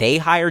if they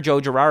hire Joe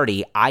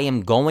Girardi, I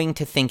am going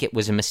to think it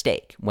was a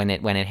mistake when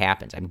it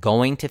happens. I'm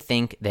going to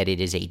think that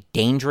it is a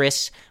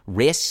dangerous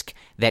risk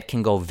that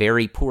can go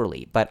very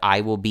poorly. But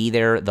I will be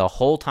there the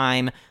whole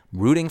time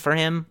rooting for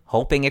him,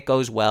 hoping it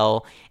goes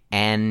well,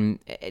 and,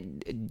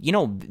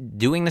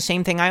 doing the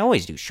same thing I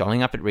always do,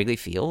 showing up at Wrigley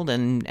Field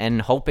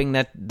and hoping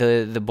that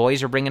the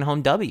boys are bringing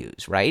home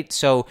W's, right?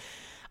 So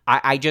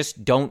I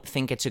just don't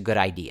think it's a good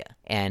idea.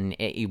 And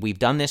we've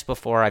done this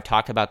before. I've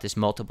talked about this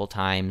multiple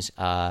times,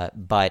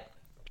 but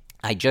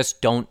I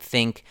just don't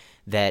think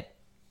that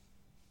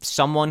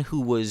someone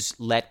who was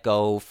let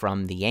go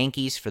from the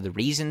Yankees for the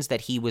reasons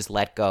that he was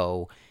let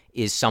go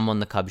is someone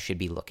the Cubs should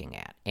be looking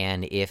at.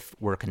 And if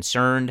we're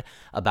concerned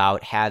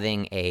about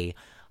having a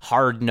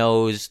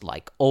hard-nosed,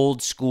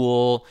 old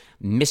school,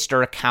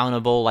 Mr.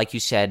 Accountable, like you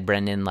said,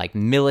 Brendan,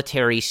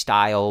 military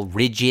style,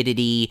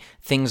 rigidity,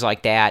 things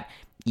like that,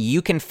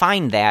 you can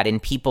find that in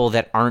people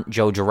that aren't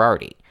Joe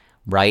Girardi,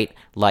 right?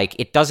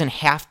 It doesn't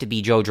have to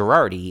be Joe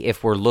Girardi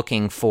if we're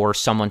looking for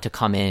someone to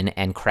come in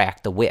and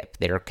crack the whip.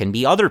 There can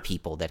be other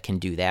people that can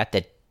do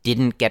that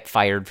didn't get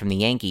fired from the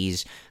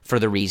Yankees for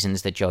the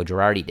reasons that Joe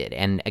Girardi did.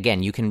 And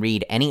again, you can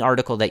read any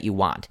article that you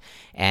want.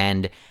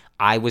 And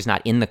I was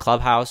not in the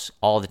clubhouse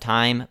all the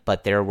time,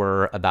 but there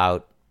were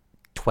about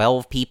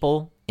 12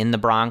 people in the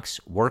Bronx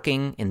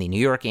working in the New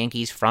York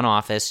Yankees front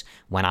office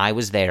when I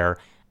was there.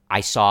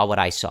 I saw what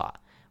I saw.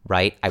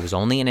 Right? I was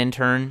only an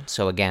intern.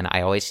 So again,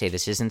 I always say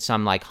this isn't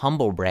some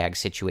humble brag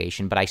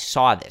situation, but I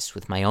saw this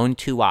with my own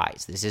two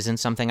eyes. This isn't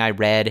something I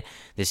read.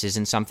 This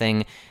isn't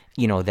something,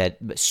 that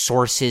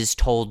sources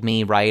told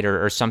me, right?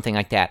 Or something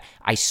like that.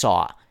 I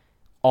saw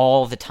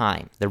all the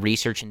time the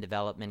research and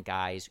development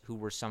guys who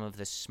were some of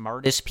the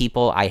smartest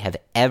people I have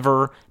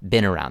ever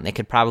been around. They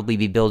could probably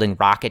be building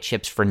rocket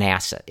ships for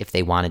NASA if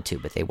they wanted to,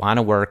 but they want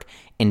to work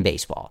in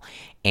baseball.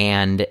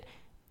 And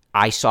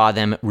I saw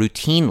them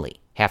routinely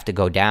have to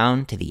go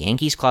down to the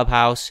Yankees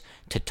clubhouse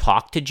to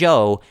talk to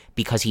Joe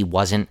because he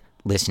wasn't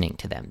listening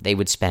to them. They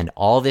would spend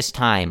all this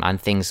time on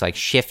things like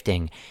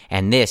shifting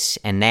and this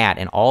and that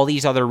and all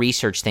these other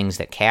research things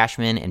that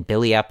Cashman and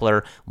Billy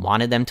Epler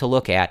wanted them to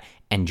look at,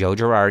 and Joe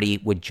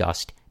Girardi would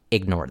just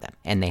ignore them.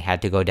 And they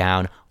had to go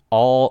down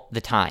all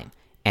the time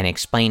and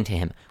explain to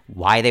him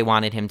why they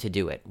wanted him to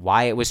do it,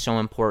 why it was so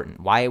important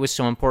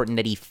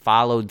that he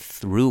followed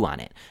through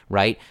on it,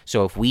 right?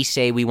 So if we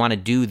say we want to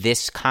do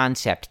this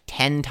concept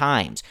 10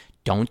 times,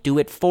 don't do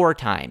it 4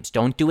 times,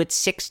 don't do it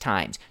 6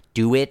 times,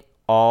 do it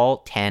all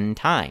 10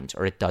 times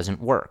or it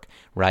doesn't work,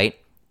 right?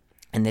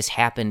 And this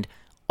happened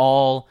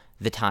all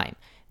the time.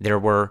 There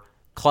were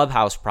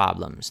clubhouse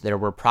problems. There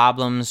were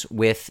problems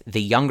with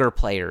the younger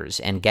players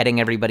and getting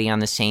everybody on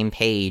the same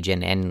page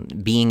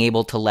and being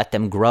able to let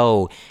them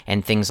grow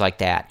and things like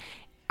that.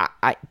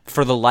 I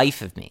for the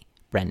life of me,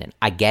 Brendan,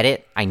 I get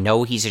it. I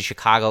know he's a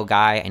Chicago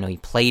guy. I know he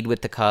played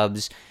with the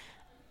Cubs.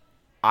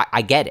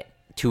 I get it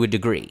to a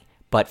degree.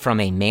 But from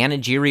a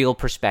managerial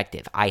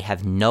perspective, I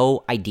have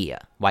no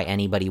idea why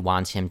anybody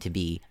wants him to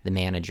be the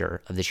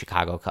manager of the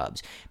Chicago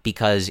Cubs.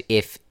 Because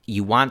if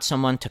you want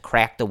someone to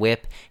crack the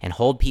whip and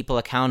hold people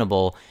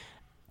accountable,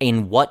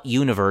 in what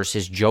universe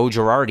is Joe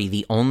Girardi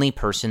the only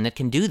person that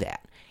can do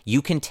that?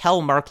 You can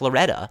tell Mark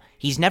Loretta,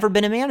 he's never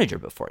been a manager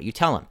before. You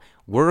tell him,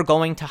 we're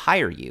going to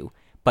hire you,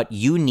 but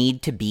you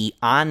need to be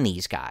on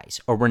these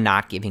guys or we're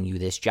not giving you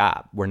this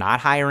job. We're not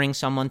hiring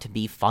someone to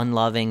be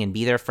fun-loving and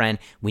be their friend.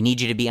 We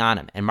need you to be on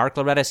them. And Mark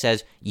Loretta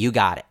says, you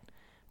got it,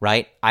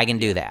 right? I can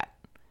do that.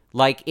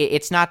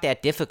 It's not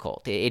that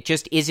difficult. It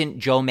just isn't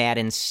Joe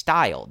Maddon's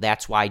style.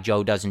 That's why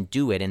Joe doesn't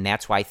do it, and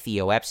that's why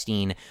Theo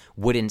Epstein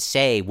wouldn't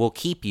say, we'll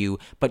keep you,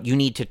 but you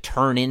need to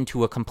turn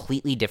into a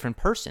completely different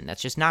person.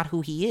 That's just not who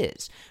he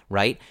is,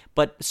 right?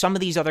 But some of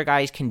these other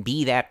guys can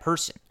be that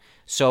person.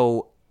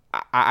 So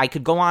I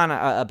could go on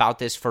about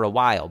this for a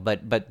while,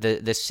 but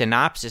the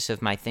synopsis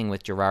of my thing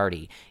with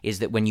Girardi is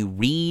that when you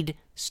read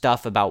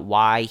stuff about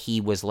why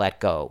he was let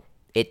go,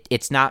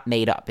 It's not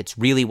made up. It's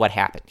really what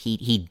happened.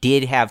 He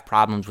did have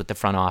problems with the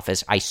front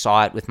office. I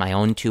saw it with my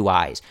own 2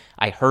 eyes.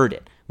 I heard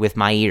it with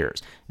my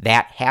ears.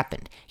 That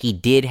happened. He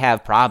did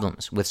have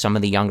problems with some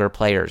of the younger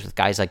players, with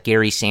guys like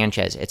Gary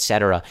Sanchez,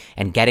 etc.,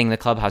 and getting the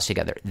clubhouse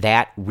together.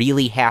 That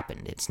really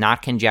happened. It's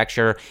not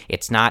conjecture.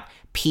 It's not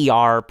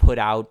PR put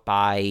out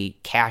by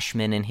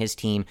Cashman and his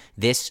team.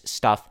 This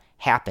stuff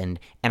happened,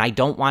 and I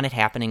don't want it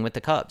happening with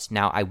the Cubs.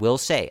 Now, I will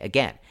say,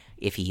 again,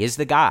 if he is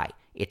the guy,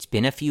 it's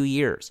been a few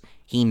years.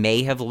 He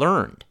may have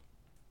learned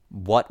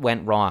what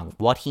went wrong,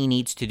 what he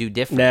needs to do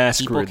different. Nah,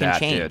 People screw can that,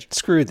 change. dude.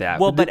 Screw that.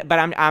 Well, but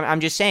I'm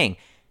just saying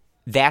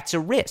that's a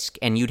risk,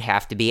 and you'd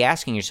have to be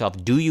asking yourself,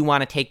 do you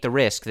want to take the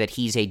risk that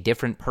he's a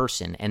different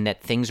person and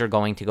that things are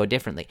going to go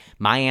differently?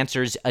 My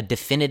answer is a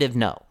definitive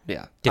no.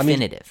 Yeah.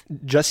 Definitive. I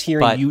mean, just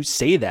hearing you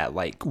say that,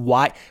 like,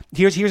 why?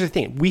 Here's the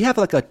thing. We have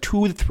like a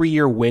 2 to 3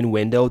 year win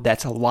window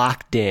that's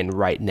locked in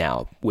right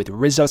now with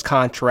Rizzo's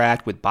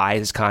contract, with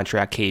Baez's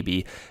contract,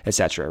 KB,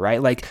 etc.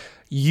 Right? Like,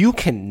 you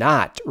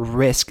cannot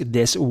risk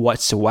this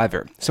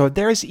whatsoever. So if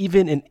there's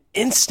even an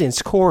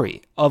instance,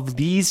 Corey, of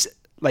these,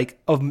 like,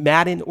 of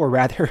Madden, or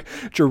rather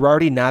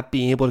Girardi, not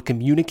being able to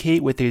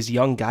communicate with his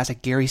young guys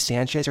like Gary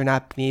Sanchez, or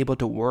not being able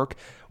to work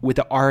with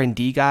the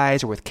R&D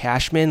guys or with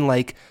Cashman,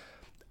 like,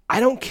 I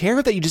don't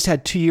care that you just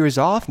had 2 years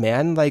off,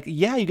 man. Like,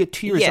 yeah, you get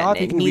 2 years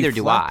off. You can neither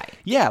reflect. do I.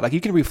 Yeah, like,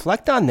 you can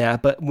reflect on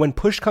that, but when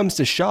push comes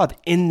to shove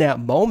in that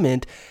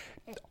moment,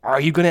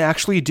 are you going to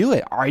actually do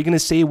it? Are you going to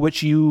say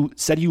what you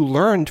said you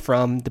learned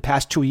from the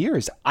past 2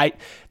 years?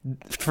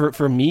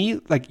 For me,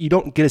 like, you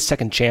don't get a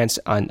second chance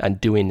on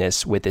doing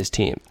this with this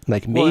team.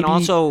 Like, maybe. Well, and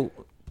also,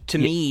 to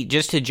me,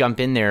 just to jump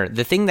in there,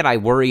 the thing that I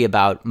worry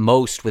about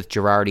most with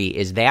Girardi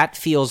is that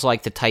feels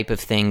like the type of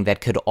thing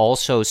that could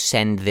also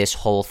send this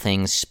whole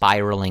thing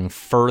spiraling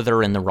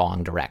further in the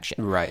wrong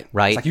direction. Right.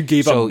 Right. It's like you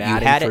gave up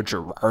Madden for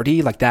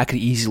Girardi. Like, that could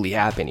easily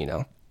happen, you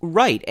know?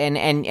 Right,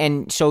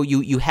 and so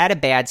you had a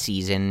bad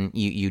season.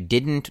 You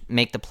didn't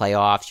make the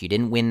playoffs. You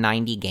didn't win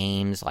 90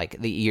 games. Like,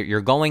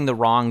 you're going the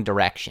wrong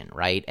direction,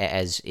 right?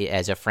 As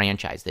a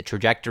franchise, the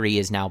trajectory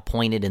is now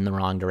pointed in the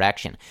wrong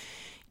direction.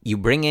 You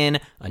bring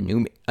in a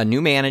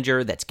new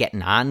manager that's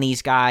getting on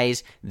these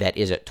guys, that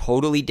is a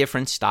totally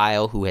different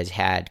style, who has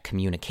had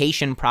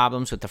communication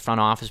problems with the front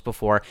office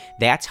before.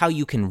 That's how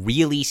you can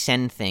really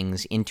send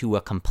things into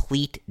a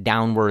complete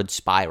downward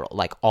spiral.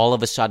 Like, all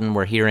of a sudden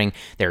we're hearing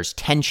there's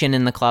tension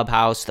in the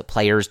clubhouse, the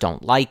players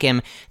don't like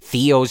him,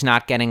 Theo's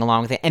not getting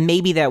along with it, and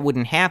maybe that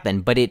wouldn't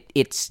happen, but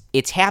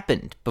it's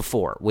happened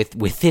before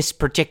with this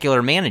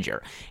particular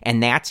manager.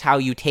 And that's how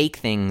you take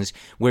things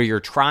where you're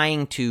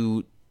trying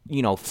to,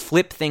 you know,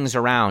 flip things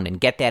around and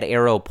get that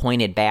arrow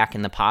pointed back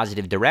in the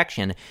positive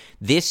direction.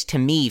 This, to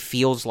me,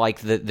 feels like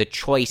the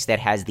choice that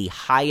has the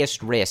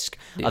highest risk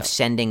of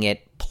sending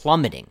it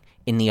plummeting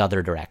in the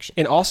other direction.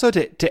 And also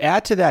to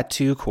add to that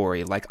too,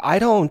 Corey, like,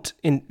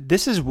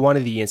 this is one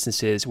of the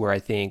instances where I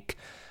think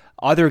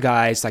other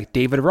guys like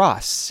David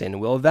Ross and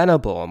Will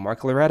Venable and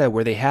Mark Loretta,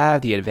 where they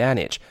have the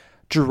advantage.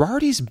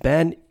 Girardi's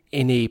been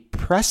in a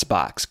press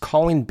box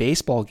calling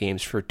baseball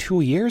games for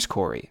 2 years,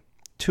 Corey.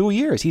 2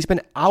 years. He's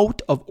been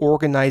out of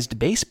organized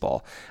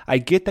baseball. I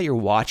get that you're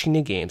watching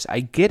the games. I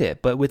get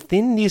it. But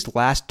within these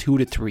last 2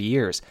 to 3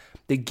 years,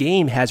 the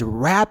game has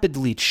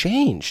rapidly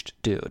changed,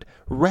 dude.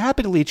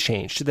 Rapidly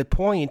changed to the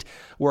point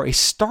where a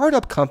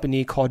startup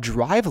company called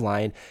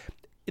Driveline,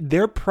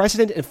 their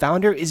president and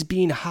founder is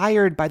being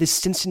hired by the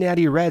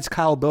Cincinnati Reds,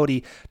 Kyle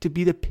Bodie, to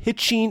be the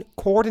pitching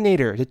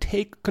coordinator, to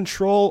take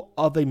control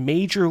of a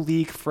major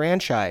league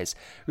franchise.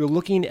 You're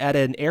looking at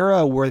an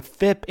era where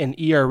FIP and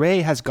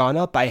ERA has gone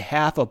up by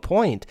 0.5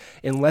 point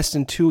in less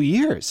than 2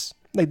 years.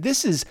 Like,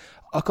 this is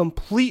a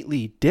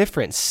completely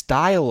different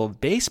style of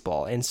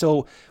baseball. And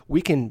so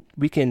we can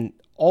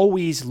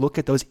always look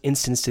at those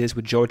instances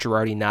with Joe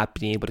Girardi not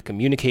being able to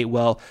communicate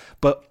well.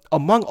 But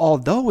among all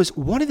those,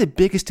 one of the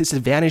biggest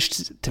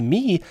disadvantages to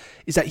me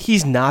is that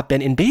he's not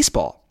been in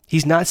baseball.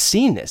 He's not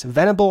seen this.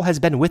 Venable has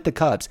been with the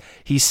Cubs.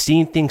 He's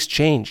seen things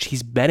change.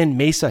 He's been in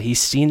Mesa.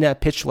 He's seen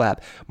that pitch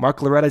lab.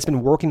 Mark Loretta has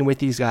been working with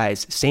these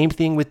guys. Same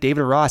thing with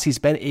David Ross. He's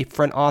been a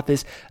front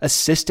office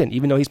assistant,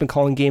 even though he's been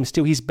calling games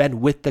too. He's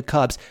been with the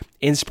Cubs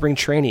in spring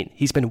training.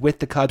 He's been with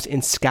the Cubs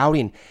in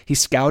scouting. He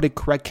scouted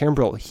Craig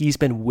Kimbrell. He's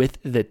been with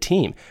the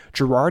team.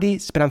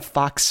 Girardi's been on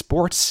Fox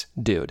Sports,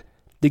 dude.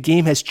 The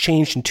game has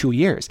changed in 2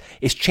 years.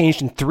 It's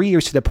changed in 3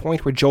 years to the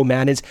point where Joe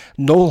Maddon's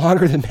no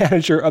longer the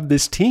manager of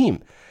this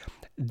team.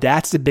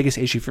 That's the biggest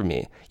issue for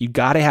me. You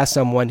got to have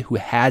someone who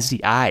has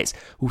the eyes,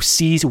 who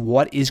sees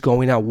what is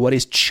going on, what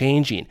is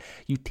changing.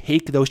 You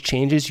take those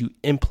changes, you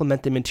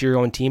implement them into your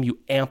own team, you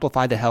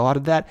amplify the hell out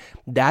of that.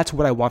 That's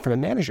what I want from a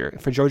manager.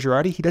 For Joe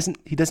Girardi,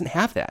 he doesn't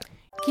have that.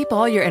 Keep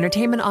all your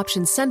entertainment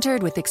options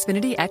centered with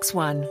Xfinity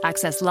X1.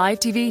 Access live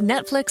TV,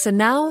 Netflix, and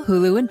now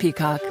Hulu and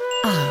Peacock.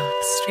 Ah,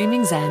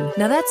 streaming zen.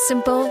 Now that's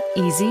simple,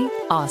 easy,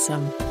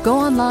 awesome. Go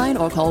online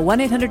or call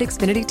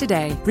 1-800-XFINITY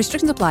today.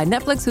 Restrictions apply.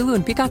 Netflix, Hulu,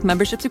 and Peacock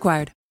memberships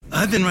required.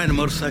 I've been riding a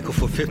motorcycle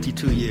for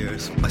 52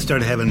 years. I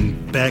started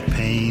having back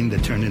pain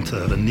that turned into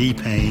the knee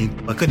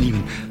pain. I couldn't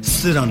even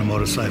sit on the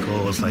motorcycle.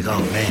 I was like, oh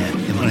man,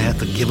 am I going to have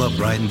to give up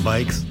riding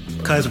bikes?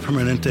 Kaiser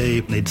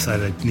Permanente, they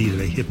decided I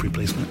needed a hip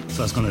replacement.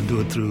 So I was going to do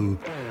it through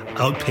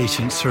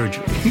outpatient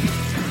surgery.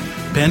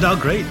 Panned out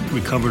great.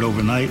 Recovered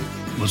overnight.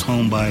 Was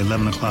home by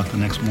 11 o'clock the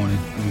next morning.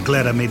 I'm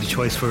glad I made the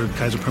choice for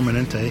Kaiser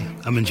Permanente.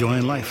 I'm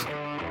enjoying life.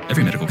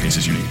 Every medical case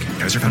is unique.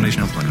 Kaiser Foundation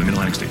Health Plan of the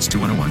Mid-Atlantic States,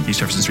 2101 East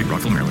Jefferson Street,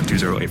 Rockville, Maryland,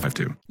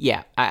 20852.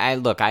 Yeah,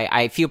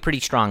 I feel pretty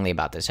strongly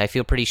about this. I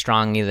feel pretty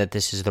strongly that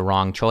this is the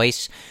wrong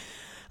choice.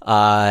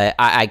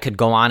 I could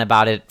go on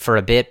about it for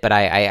a bit, but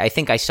I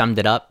think I summed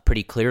it up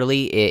pretty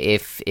clearly.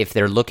 If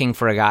they're looking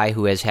for a guy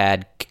who has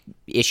had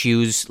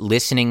issues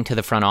listening to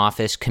the front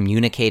office,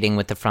 communicating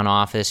with the front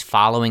office,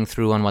 following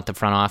through on what the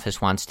front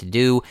office wants to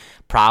do,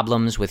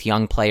 problems with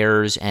young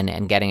players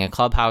and getting a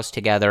clubhouse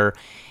together,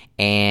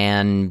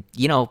 and,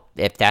 you know,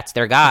 if that's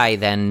their guy,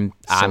 then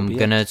I'm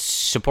going to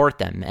support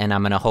them. And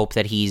I'm going to hope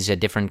that he's a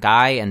different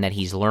guy and that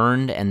he's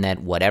learned and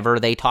that whatever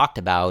they talked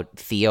about,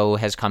 Theo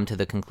has come to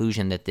the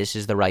conclusion that this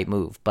is the right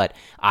move. But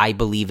I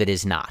believe it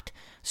is not.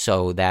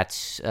 So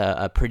that's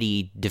a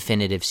pretty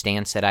definitive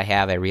stance that I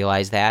have. I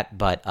realize that,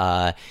 but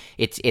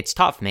it's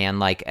tough, man.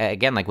 Like,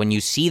 again, like when you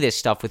see this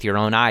stuff with your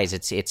own eyes,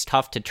 it's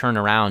tough to turn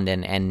around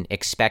and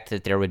expect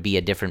that there would be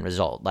a different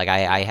result. Like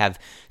I have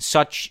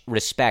such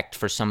respect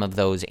for some of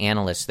those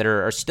analysts that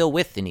are still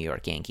with the New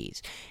York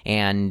Yankees,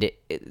 and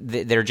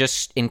they're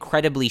just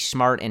incredibly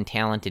smart and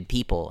talented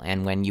people.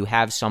 And when you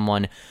have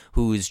someone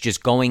who's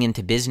just going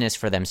into business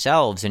for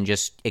themselves and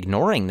just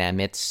ignoring them,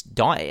 it's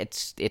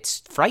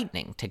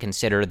frightening to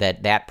consider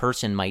that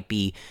person might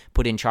be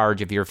put in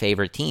charge of your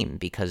favorite team,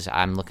 because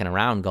I'm looking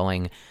around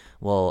going,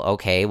 well,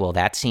 okay, well,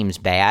 that seems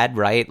bad,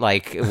 right?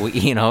 Like,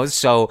 you know,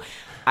 so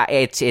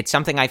it's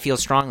something I feel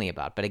strongly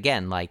about. But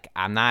again, like,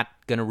 I'm not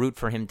going to root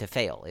for him to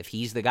fail. If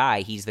he's the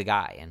guy, he's the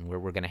guy, and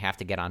we're going to have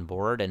to get on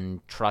board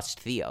and trust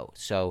Theo.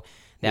 So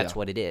that's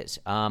what it is.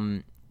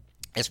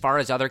 As far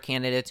as other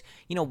candidates,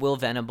 you know, Will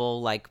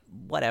Venable, like,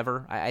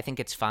 whatever. I think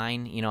it's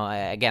fine. You know,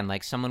 again,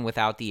 like someone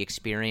without the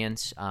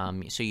experience,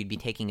 so you'd be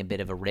taking a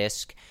bit of a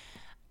risk.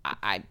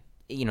 I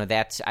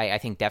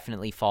think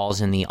definitely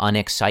falls in the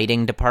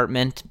unexciting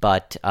department.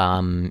 But,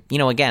 you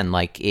know, again,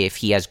 like if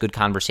he has good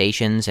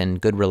conversations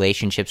and good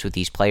relationships with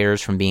these players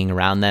from being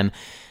around them,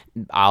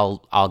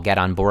 I'll get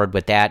on board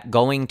with that.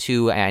 Going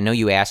to, I know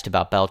you asked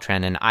about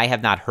Beltran, and I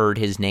have not heard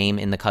his name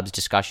in the Cubs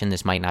discussion.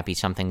 This might not be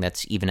something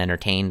that's even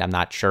entertained. I'm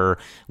not sure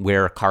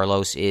where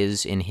Carlos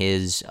is in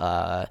his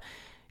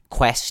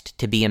quest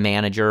to be a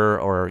manager,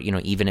 or, you know,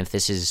 even if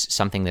this is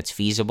something that's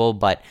feasible.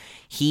 But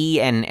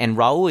he and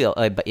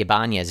Raul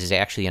Ibanez is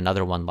actually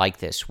another one like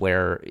this,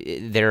 where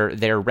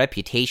their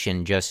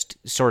reputation just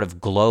sort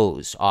of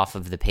glows off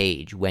of the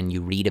page when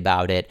you read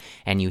about it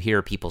and you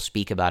hear people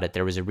speak about it.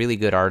 There was a really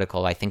good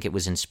article, I think it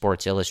was in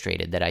Sports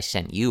Illustrated, that I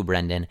sent you,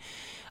 Brendan,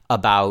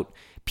 about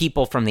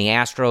people from the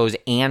Astros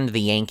and the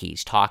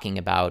Yankees talking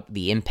about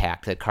the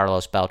impact that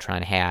Carlos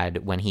Beltran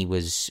had when he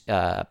was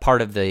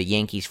part of the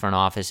Yankees front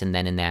office, and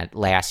then in that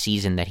last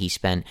season that he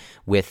spent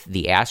with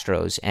the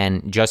Astros,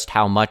 and just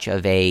how much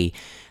of a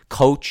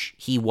coach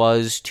he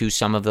was to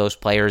some of those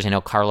players. I know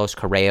Carlos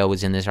Correa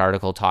was in this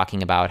article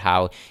talking about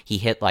how he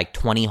hit like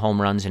 20 home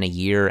runs in a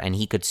year, and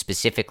he could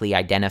specifically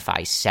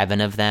identify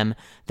 7 of them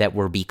that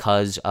were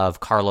because of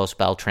Carlos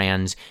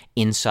Beltran's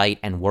insight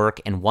and work.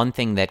 And one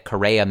thing that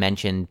Correa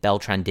mentioned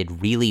Beltran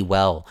did really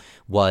well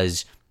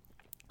was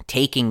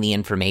taking the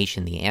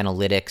information, the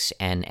analytics,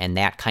 and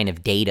that kind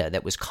of data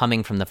that was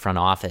coming from the front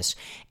office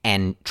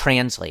and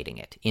translating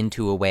it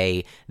into a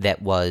way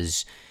that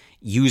was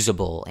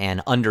usable and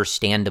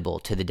understandable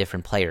to the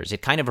different players.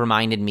 It kind of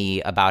reminded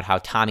me about how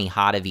Tommy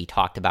Hotovy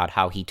talked about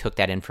how he took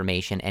that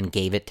information and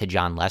gave it to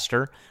John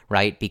Lester,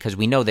 right? Because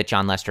we know that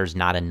John Lester is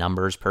not a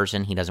numbers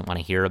person. He doesn't want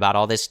to hear about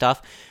all this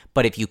stuff.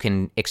 But if you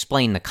can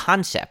explain the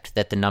concept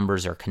that the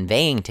numbers are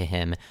conveying to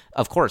him,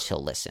 of course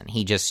he'll listen.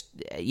 He just,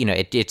 you know,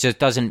 it just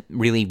doesn't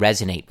really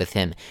resonate with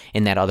him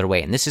in that other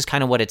way. And this is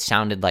kind of what it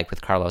sounded like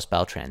with Carlos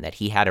Beltran, that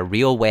he had a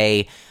real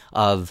way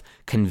of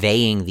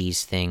conveying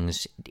these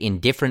things in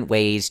different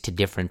ways to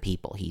different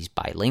people. He's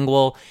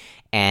bilingual,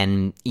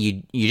 and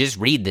you just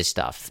read this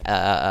stuff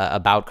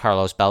about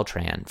Carlos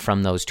Beltran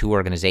from those two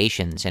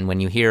organizations. And when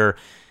you hear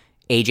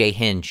AJ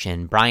Hinch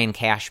and Brian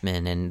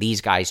Cashman and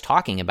these guys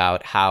talking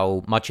about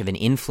how much of an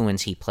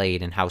influence he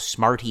played and how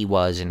smart he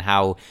was and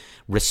how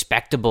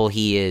respectable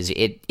he is,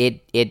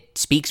 it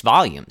speaks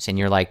volumes. And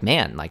you're like,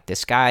 man, like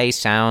this guy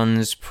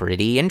sounds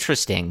pretty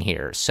interesting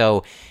here.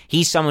 So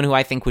he's someone who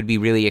I think would be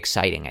really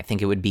exciting. I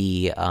think it would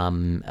be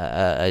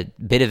a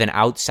bit of an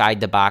outside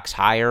the box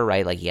hire,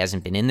 right? Like he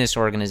hasn't been in this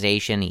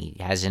organization. He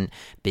hasn't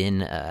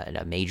been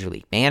a major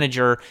league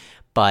manager,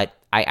 but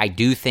I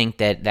do think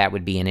that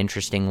would be an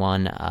interesting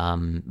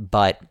one.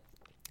 But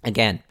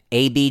again,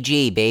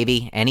 ABG,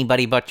 baby.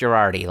 Anybody but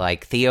Girardi.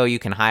 Like, Theo, you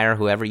can hire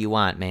whoever you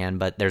want, man,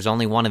 but there's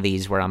only one of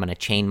these where I'm going to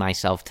chain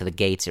myself to the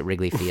gates at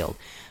Wrigley Field.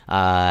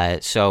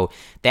 So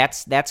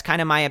that's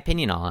kind of my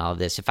opinion on all of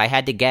this. If I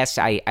had to guess,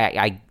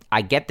 I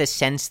I get the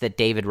sense that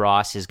David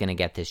Ross is going to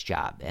get this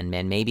job. And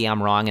maybe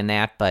I'm wrong in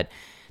that, but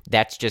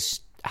that's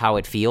just how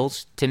it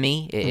feels to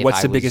me.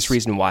 What's the biggest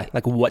reason why?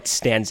 Like, what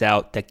stands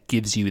out that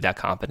gives you that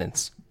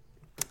confidence?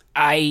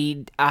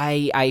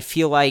 I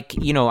feel like,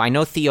 I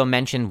know Theo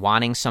mentioned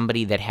wanting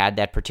somebody that had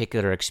that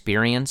particular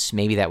experience.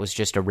 Maybe that was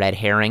just a red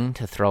herring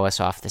to throw us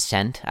off the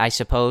scent, I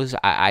suppose.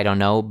 I don't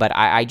know. But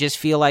I just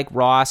feel like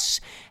Ross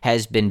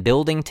has been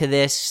building to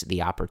this.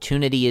 The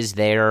opportunity is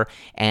there.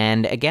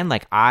 And again,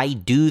 like, I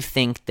do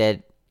think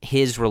that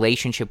his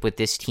relationship with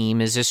this team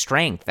is a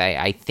strength.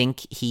 I think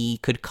he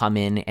could come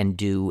in and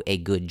do a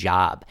good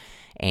job.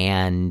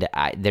 And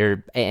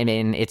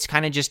it's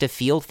kind of just a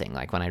feel thing.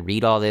 Like, when I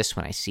read all this,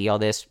 when I see all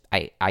this,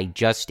 I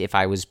just, if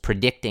I was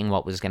predicting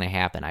what was going to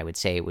happen, I would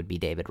say it would be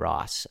David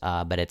Ross.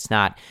 But it's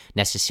not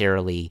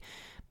necessarily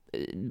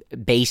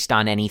based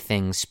on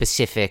anything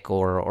specific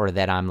or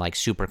that I'm like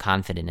super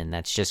confident in.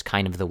 That's just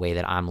kind of the way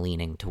that I'm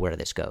leaning to where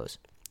this goes.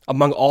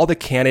 Among all the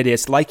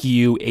candidates, like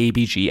you,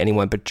 ABG,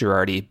 anyone but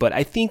Girardi, but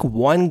I think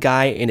one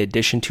guy in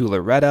addition to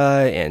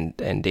Loretta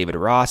and David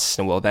Ross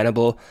and Will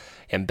Venable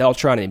and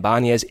Beltran and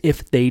Ibanez,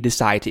 if they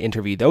decide to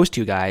interview those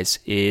two guys,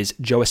 is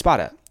Joe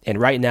Espada. And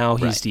right now,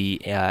 he's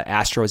the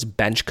Astros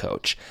bench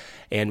coach.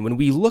 And when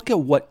we look at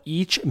what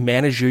each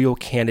managerial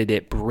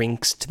candidate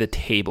brings to the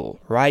table,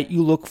 right,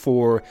 you look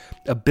for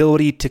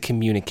ability to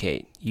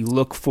communicate. You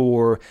look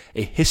for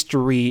a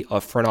history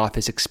of front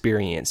office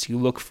experience. You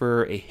look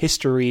for a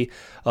history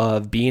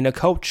of being a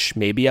coach,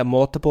 maybe at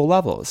multiple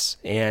levels.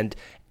 And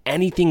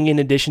anything in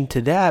addition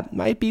to that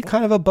might be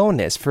kind of a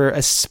bonus. For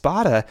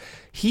Espada,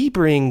 he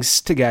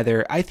brings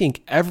together, I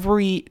think,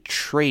 every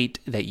trait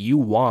that you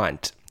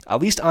want,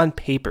 at least on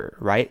paper,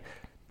 right?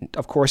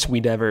 Of course,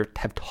 we never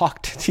have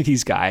talked to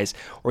these guys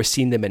or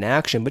seen them in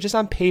action, but just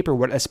on paper,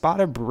 what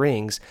Espada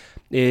brings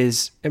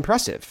is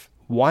impressive.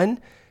 One,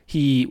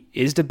 he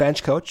is the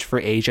bench coach for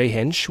AJ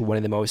Hinch, one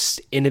of the most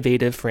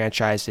innovative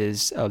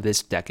franchises of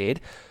this decade.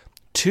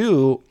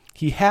 Two,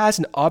 he has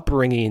an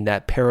upbringing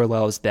that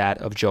parallels that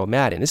of Joe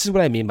Madden. This is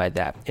what I mean by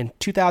that. In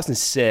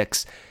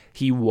 2006,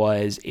 he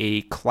was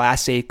a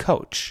Class A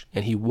coach,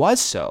 and he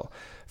was so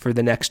for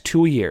the next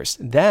 2 years.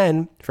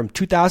 Then, from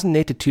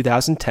 2008 to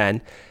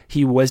 2010,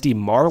 he was the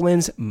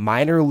Marlins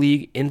minor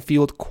league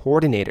infield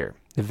coordinator.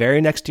 The very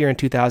next year in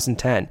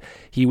 2010,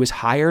 he was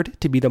hired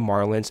to be the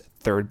Marlins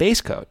third base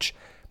coach.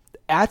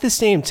 At the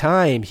same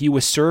time, he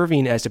was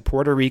serving as the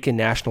Puerto Rican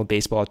national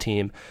baseball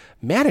team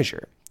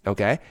manager,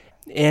 okay?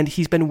 And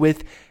he's been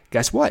with,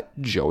 guess what,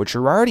 Joe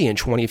Girardi in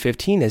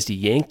 2015 as the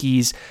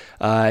Yankees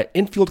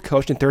infield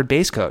coach and third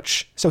base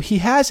coach. So he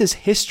has his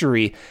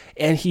history,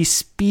 and he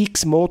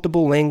speaks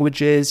multiple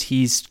languages.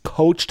 He's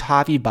coached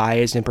Javi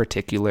Baez in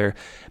particular,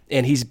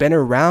 and he's been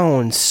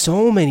around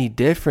so many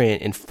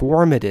different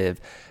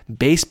informative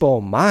baseball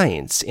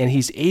minds, and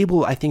he's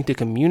able, I think, to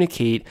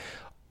communicate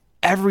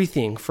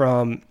everything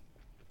from,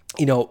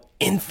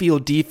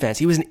 infield defense.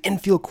 He was an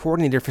infield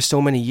coordinator for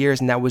so many years,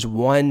 and that was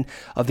one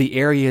of the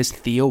areas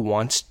Theo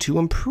wants to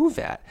improve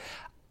at.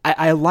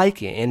 I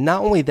like it. And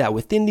not only that,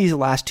 within these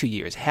last 2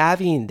 years,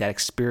 having that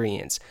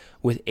experience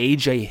with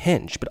AJ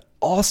Hinch, but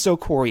also,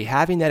 Corey,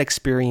 having that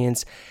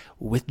experience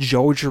with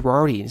Joe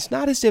Girardi. It's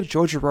not as if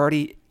Joe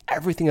Girardi,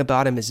 everything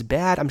about him is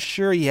bad. I'm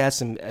sure he has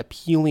some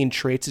appealing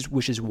traits,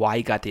 which is why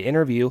he got the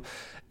interview.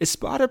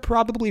 Espada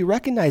probably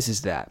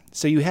recognizes that.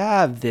 So you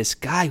have this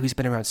guy who's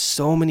been around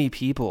so many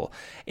people,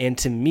 and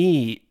to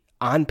me,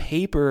 on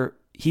paper,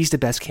 he's the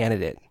best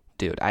candidate.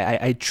 Dude,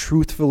 I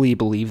truthfully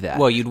believe that.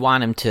 Well, you'd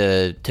want him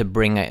to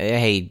bring,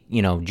 hey,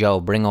 Joe,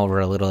 bring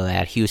over a little of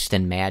that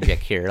Houston magic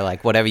here,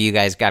 like whatever you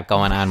guys got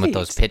going on with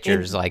those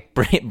pitchers, like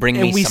bring me some of that.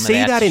 And we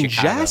say that in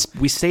Chicago. jest.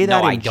 We say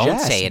that in jest. No, I don't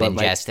say it in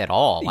jest at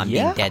all. I'm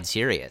being dead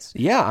serious.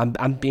 Yeah,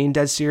 I'm being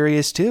dead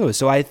serious too.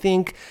 So I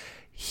think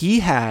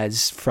he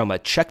has, from a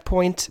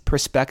checkpoint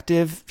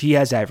perspective, he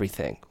has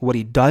everything. What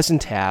he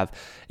doesn't have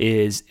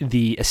is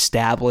the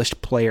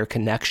established player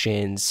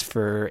connections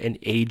for an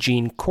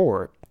aging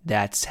core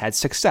that's had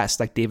success,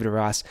 like David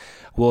Ross,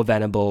 Will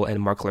Venable,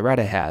 and Mark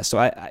Loretta has.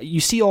 So you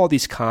see all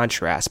these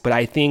contrasts, but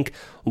I think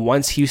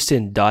once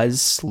Houston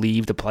does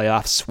leave the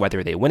playoffs,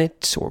 whether they win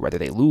it or whether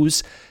they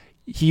lose,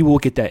 he will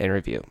get that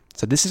interview.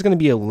 So this is going to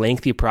be a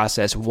lengthy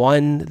process,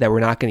 one that we're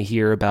not going to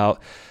hear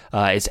about.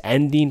 It's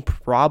ending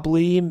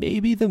probably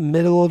maybe the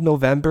middle of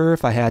November,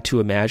 if I had to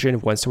imagine,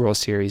 once the World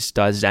Series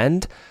does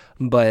end.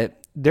 But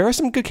there are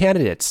some good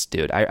candidates,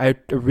 dude. I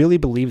really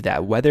believe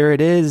that. Whether it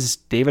is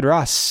David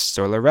Ross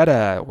or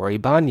Loretta or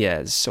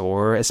Ibanez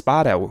or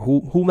Espada or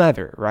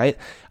whomever, right?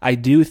 I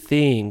do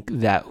think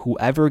that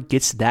whoever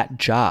gets that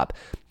job,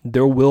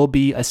 there will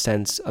be a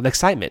sense of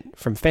excitement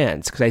from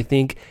fans, because I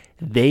think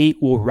they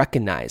will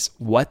recognize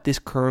what this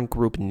current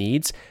group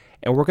needs,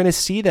 And we're going to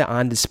see that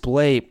on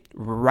display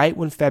right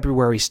when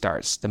February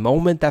starts. The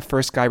moment that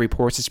first guy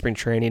reports to spring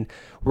training,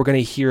 we're going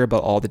to hear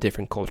about all the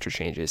different culture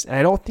changes. And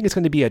I don't think it's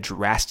going to be a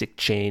drastic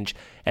change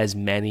as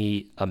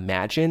many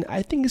imagine.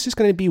 I think it's just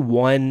going to be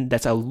one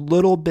that's a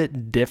little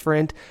bit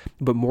different,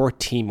 but more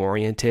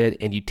team-oriented.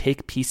 And you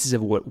take pieces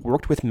of what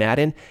worked with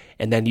Madden,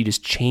 and then you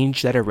just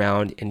change that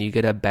around, and you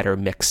get a better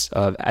mix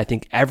of, I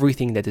think,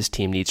 everything that this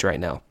team needs right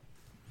now.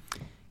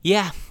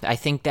 Yeah, I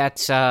think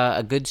that's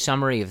a good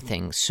summary of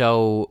things.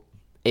 So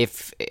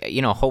if,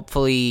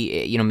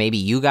 hopefully, maybe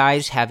you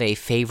guys have a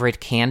favorite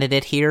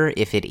candidate here.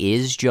 If it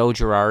is Joe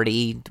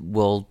Girardi,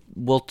 we'll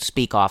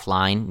speak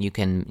offline. You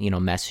can,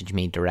 message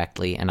me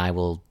directly, and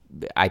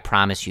I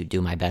promise you,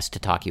 do my best to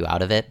talk you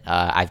out of it.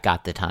 I've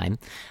got the time.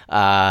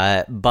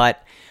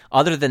 But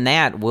other than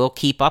that, we'll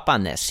keep up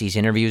on this. These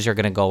interviews are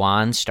going to go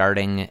on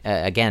starting,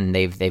 again,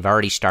 they've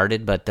already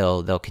started, but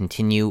they'll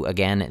continue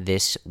again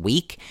this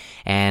week,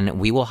 and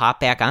we will hop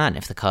back on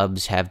if the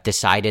Cubs have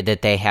decided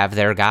that they have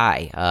their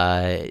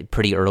guy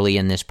pretty early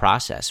in this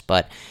process.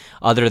 But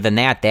other than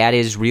that, that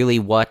is really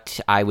what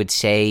I would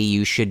say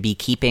you should be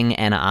keeping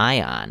an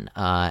eye on.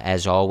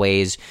 As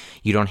always,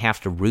 you don't have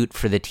to root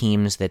for the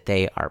teams that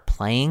they are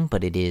playing,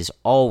 but it is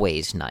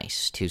always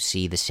nice to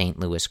see the St.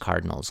 Louis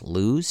Cardinals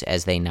lose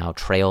as they now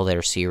trail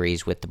their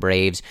series with the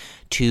Braves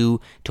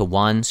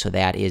 2-1. So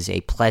that is a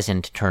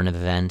pleasant turn of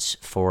events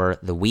for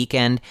the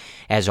weekend.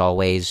 As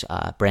always,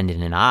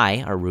 Brendan and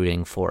I are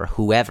rooting for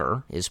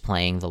whoever is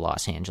playing the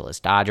Los Angeles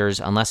Dodgers,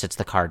 unless it's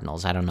the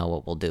Cardinals. I don't know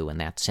what we'll do in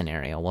that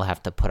scenario. We'll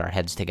have to put our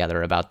heads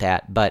together about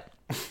that, but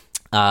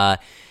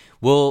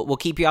we'll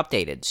keep you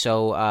updated.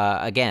 So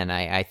again,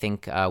 I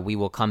think we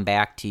will come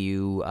back to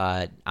you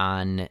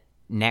on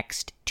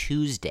next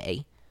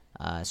Tuesday.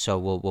 So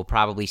we'll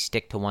probably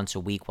stick to once a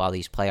week while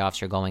these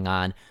playoffs are going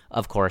on.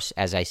 Of course,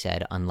 as I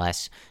said,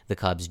 unless the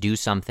Cubs do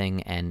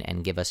something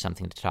and give us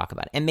something to talk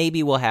about. And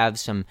maybe we'll have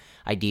some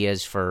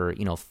ideas for,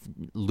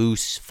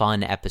 loose,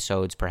 fun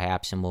episodes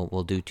perhaps, and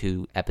we'll do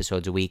 2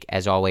 episodes a week.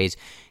 As always,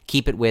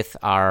 keep it with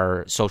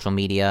our social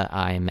media.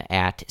 I'm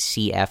at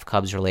CF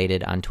Cubs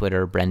Related on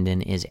Twitter.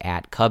 Brendan is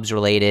at Cubs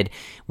Related.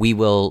 We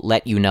will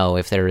let you know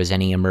if there is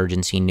any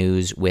emergency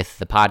news with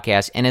the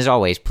podcast. And as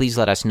always, please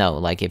let us know.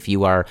 Like if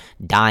you are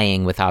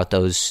dying without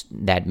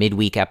that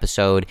midweek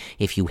episode,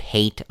 if you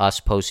hate us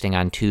posting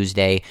on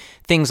Tuesday,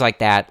 things like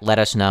that, let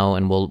us know,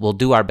 and we'll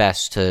do our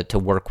best to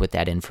work with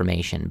that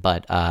information.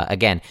 But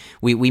again,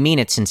 we mean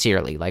it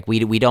sincerely. Like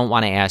we don't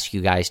want to ask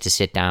you guys to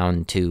sit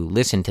down to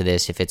listen to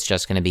this if it's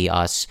just going to be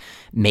us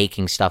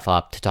making stuff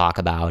up to talk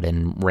about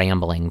and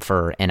rambling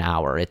for an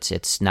hour.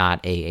 It's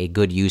not a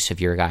good use of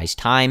your guys'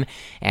 time,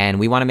 and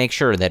we want to make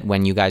sure that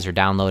when you guys are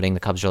downloading the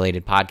Cubs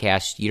Related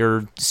podcast,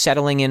 you're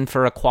settling in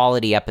for a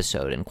quality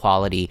episode and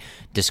quality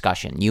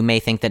discussion. You may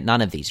think that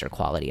none of these are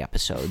quality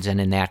episodes,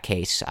 and in that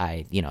case,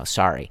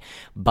 sorry.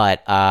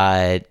 But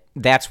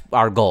that's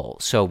our goal.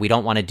 So we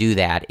don't want to do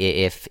that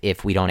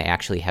if we don't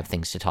actually have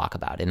things to talk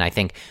about. And I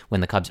think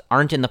when the Cubs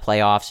aren't in the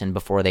playoffs and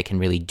before they can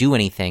really do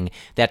anything,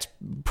 that's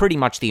pretty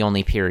much the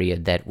only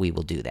period that we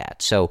will do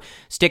that. So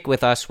stick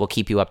with us. We'll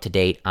keep you up to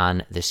date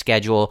on the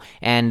schedule.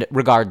 And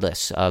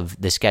regardless of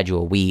the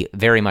schedule, we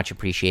very much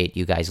appreciate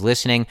you guys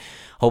listening.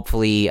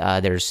 Hopefully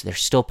there's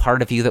still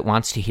part of you that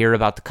wants to hear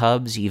about the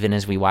Cubs, even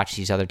as we watch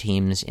these other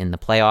teams in the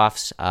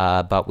playoffs.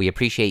 But we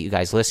appreciate you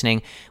guys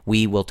listening.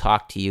 We will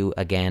talk to you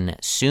again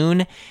soon.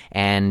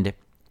 And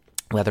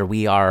whether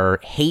we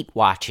are hate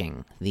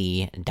watching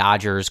the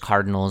Dodgers,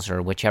 Cardinals,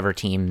 or whichever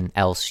team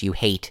else you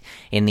hate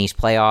in these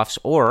playoffs,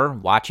 or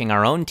watching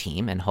our own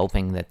team and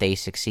hoping that they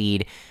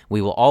succeed, we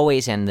will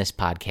always end this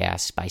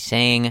podcast by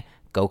saying,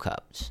 "Go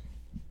Cubs."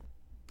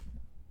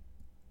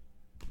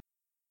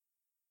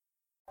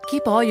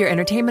 Keep all your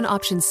entertainment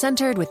options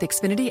centered with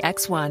Xfinity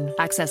X1.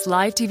 Access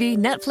live TV,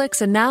 Netflix,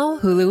 and now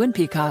Hulu and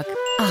Peacock.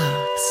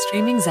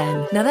 Streaming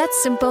zen. Now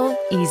that's simple,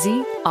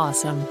 easy,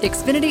 awesome.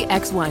 Xfinity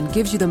X1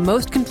 gives you the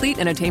most complete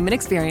entertainment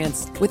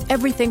experience with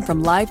everything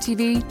from live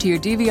TV to your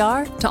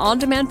DVR to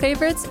on-demand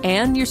favorites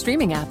and your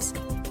streaming apps.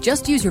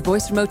 Just use your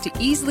voice remote to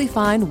easily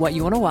find what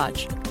you want to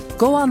watch.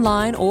 Go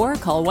online or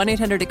call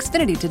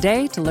 1-800-XFINITY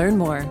today to learn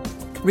more.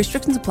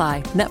 Restrictions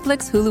apply.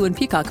 Netflix, Hulu, and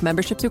Peacock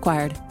memberships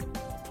required.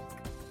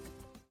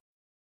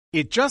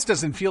 It just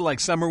doesn't feel like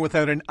summer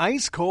without an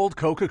ice-cold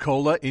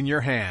Coca-Cola in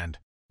your hand.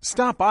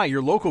 Stop by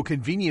your local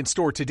convenience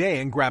store today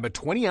and grab a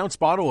 20-ounce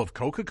bottle of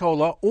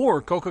Coca-Cola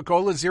or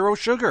Coca-Cola Zero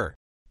Sugar.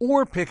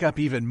 Or pick up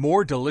even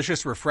more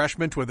delicious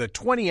refreshment with a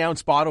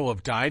 20-ounce bottle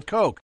of Diet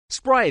Coke,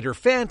 Sprite, or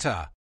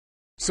Fanta.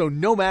 So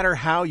no matter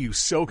how you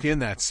soak in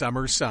that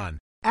summer sun,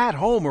 at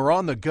home or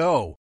on the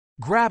go,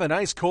 grab an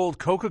ice-cold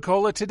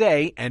Coca-Cola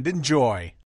today and enjoy.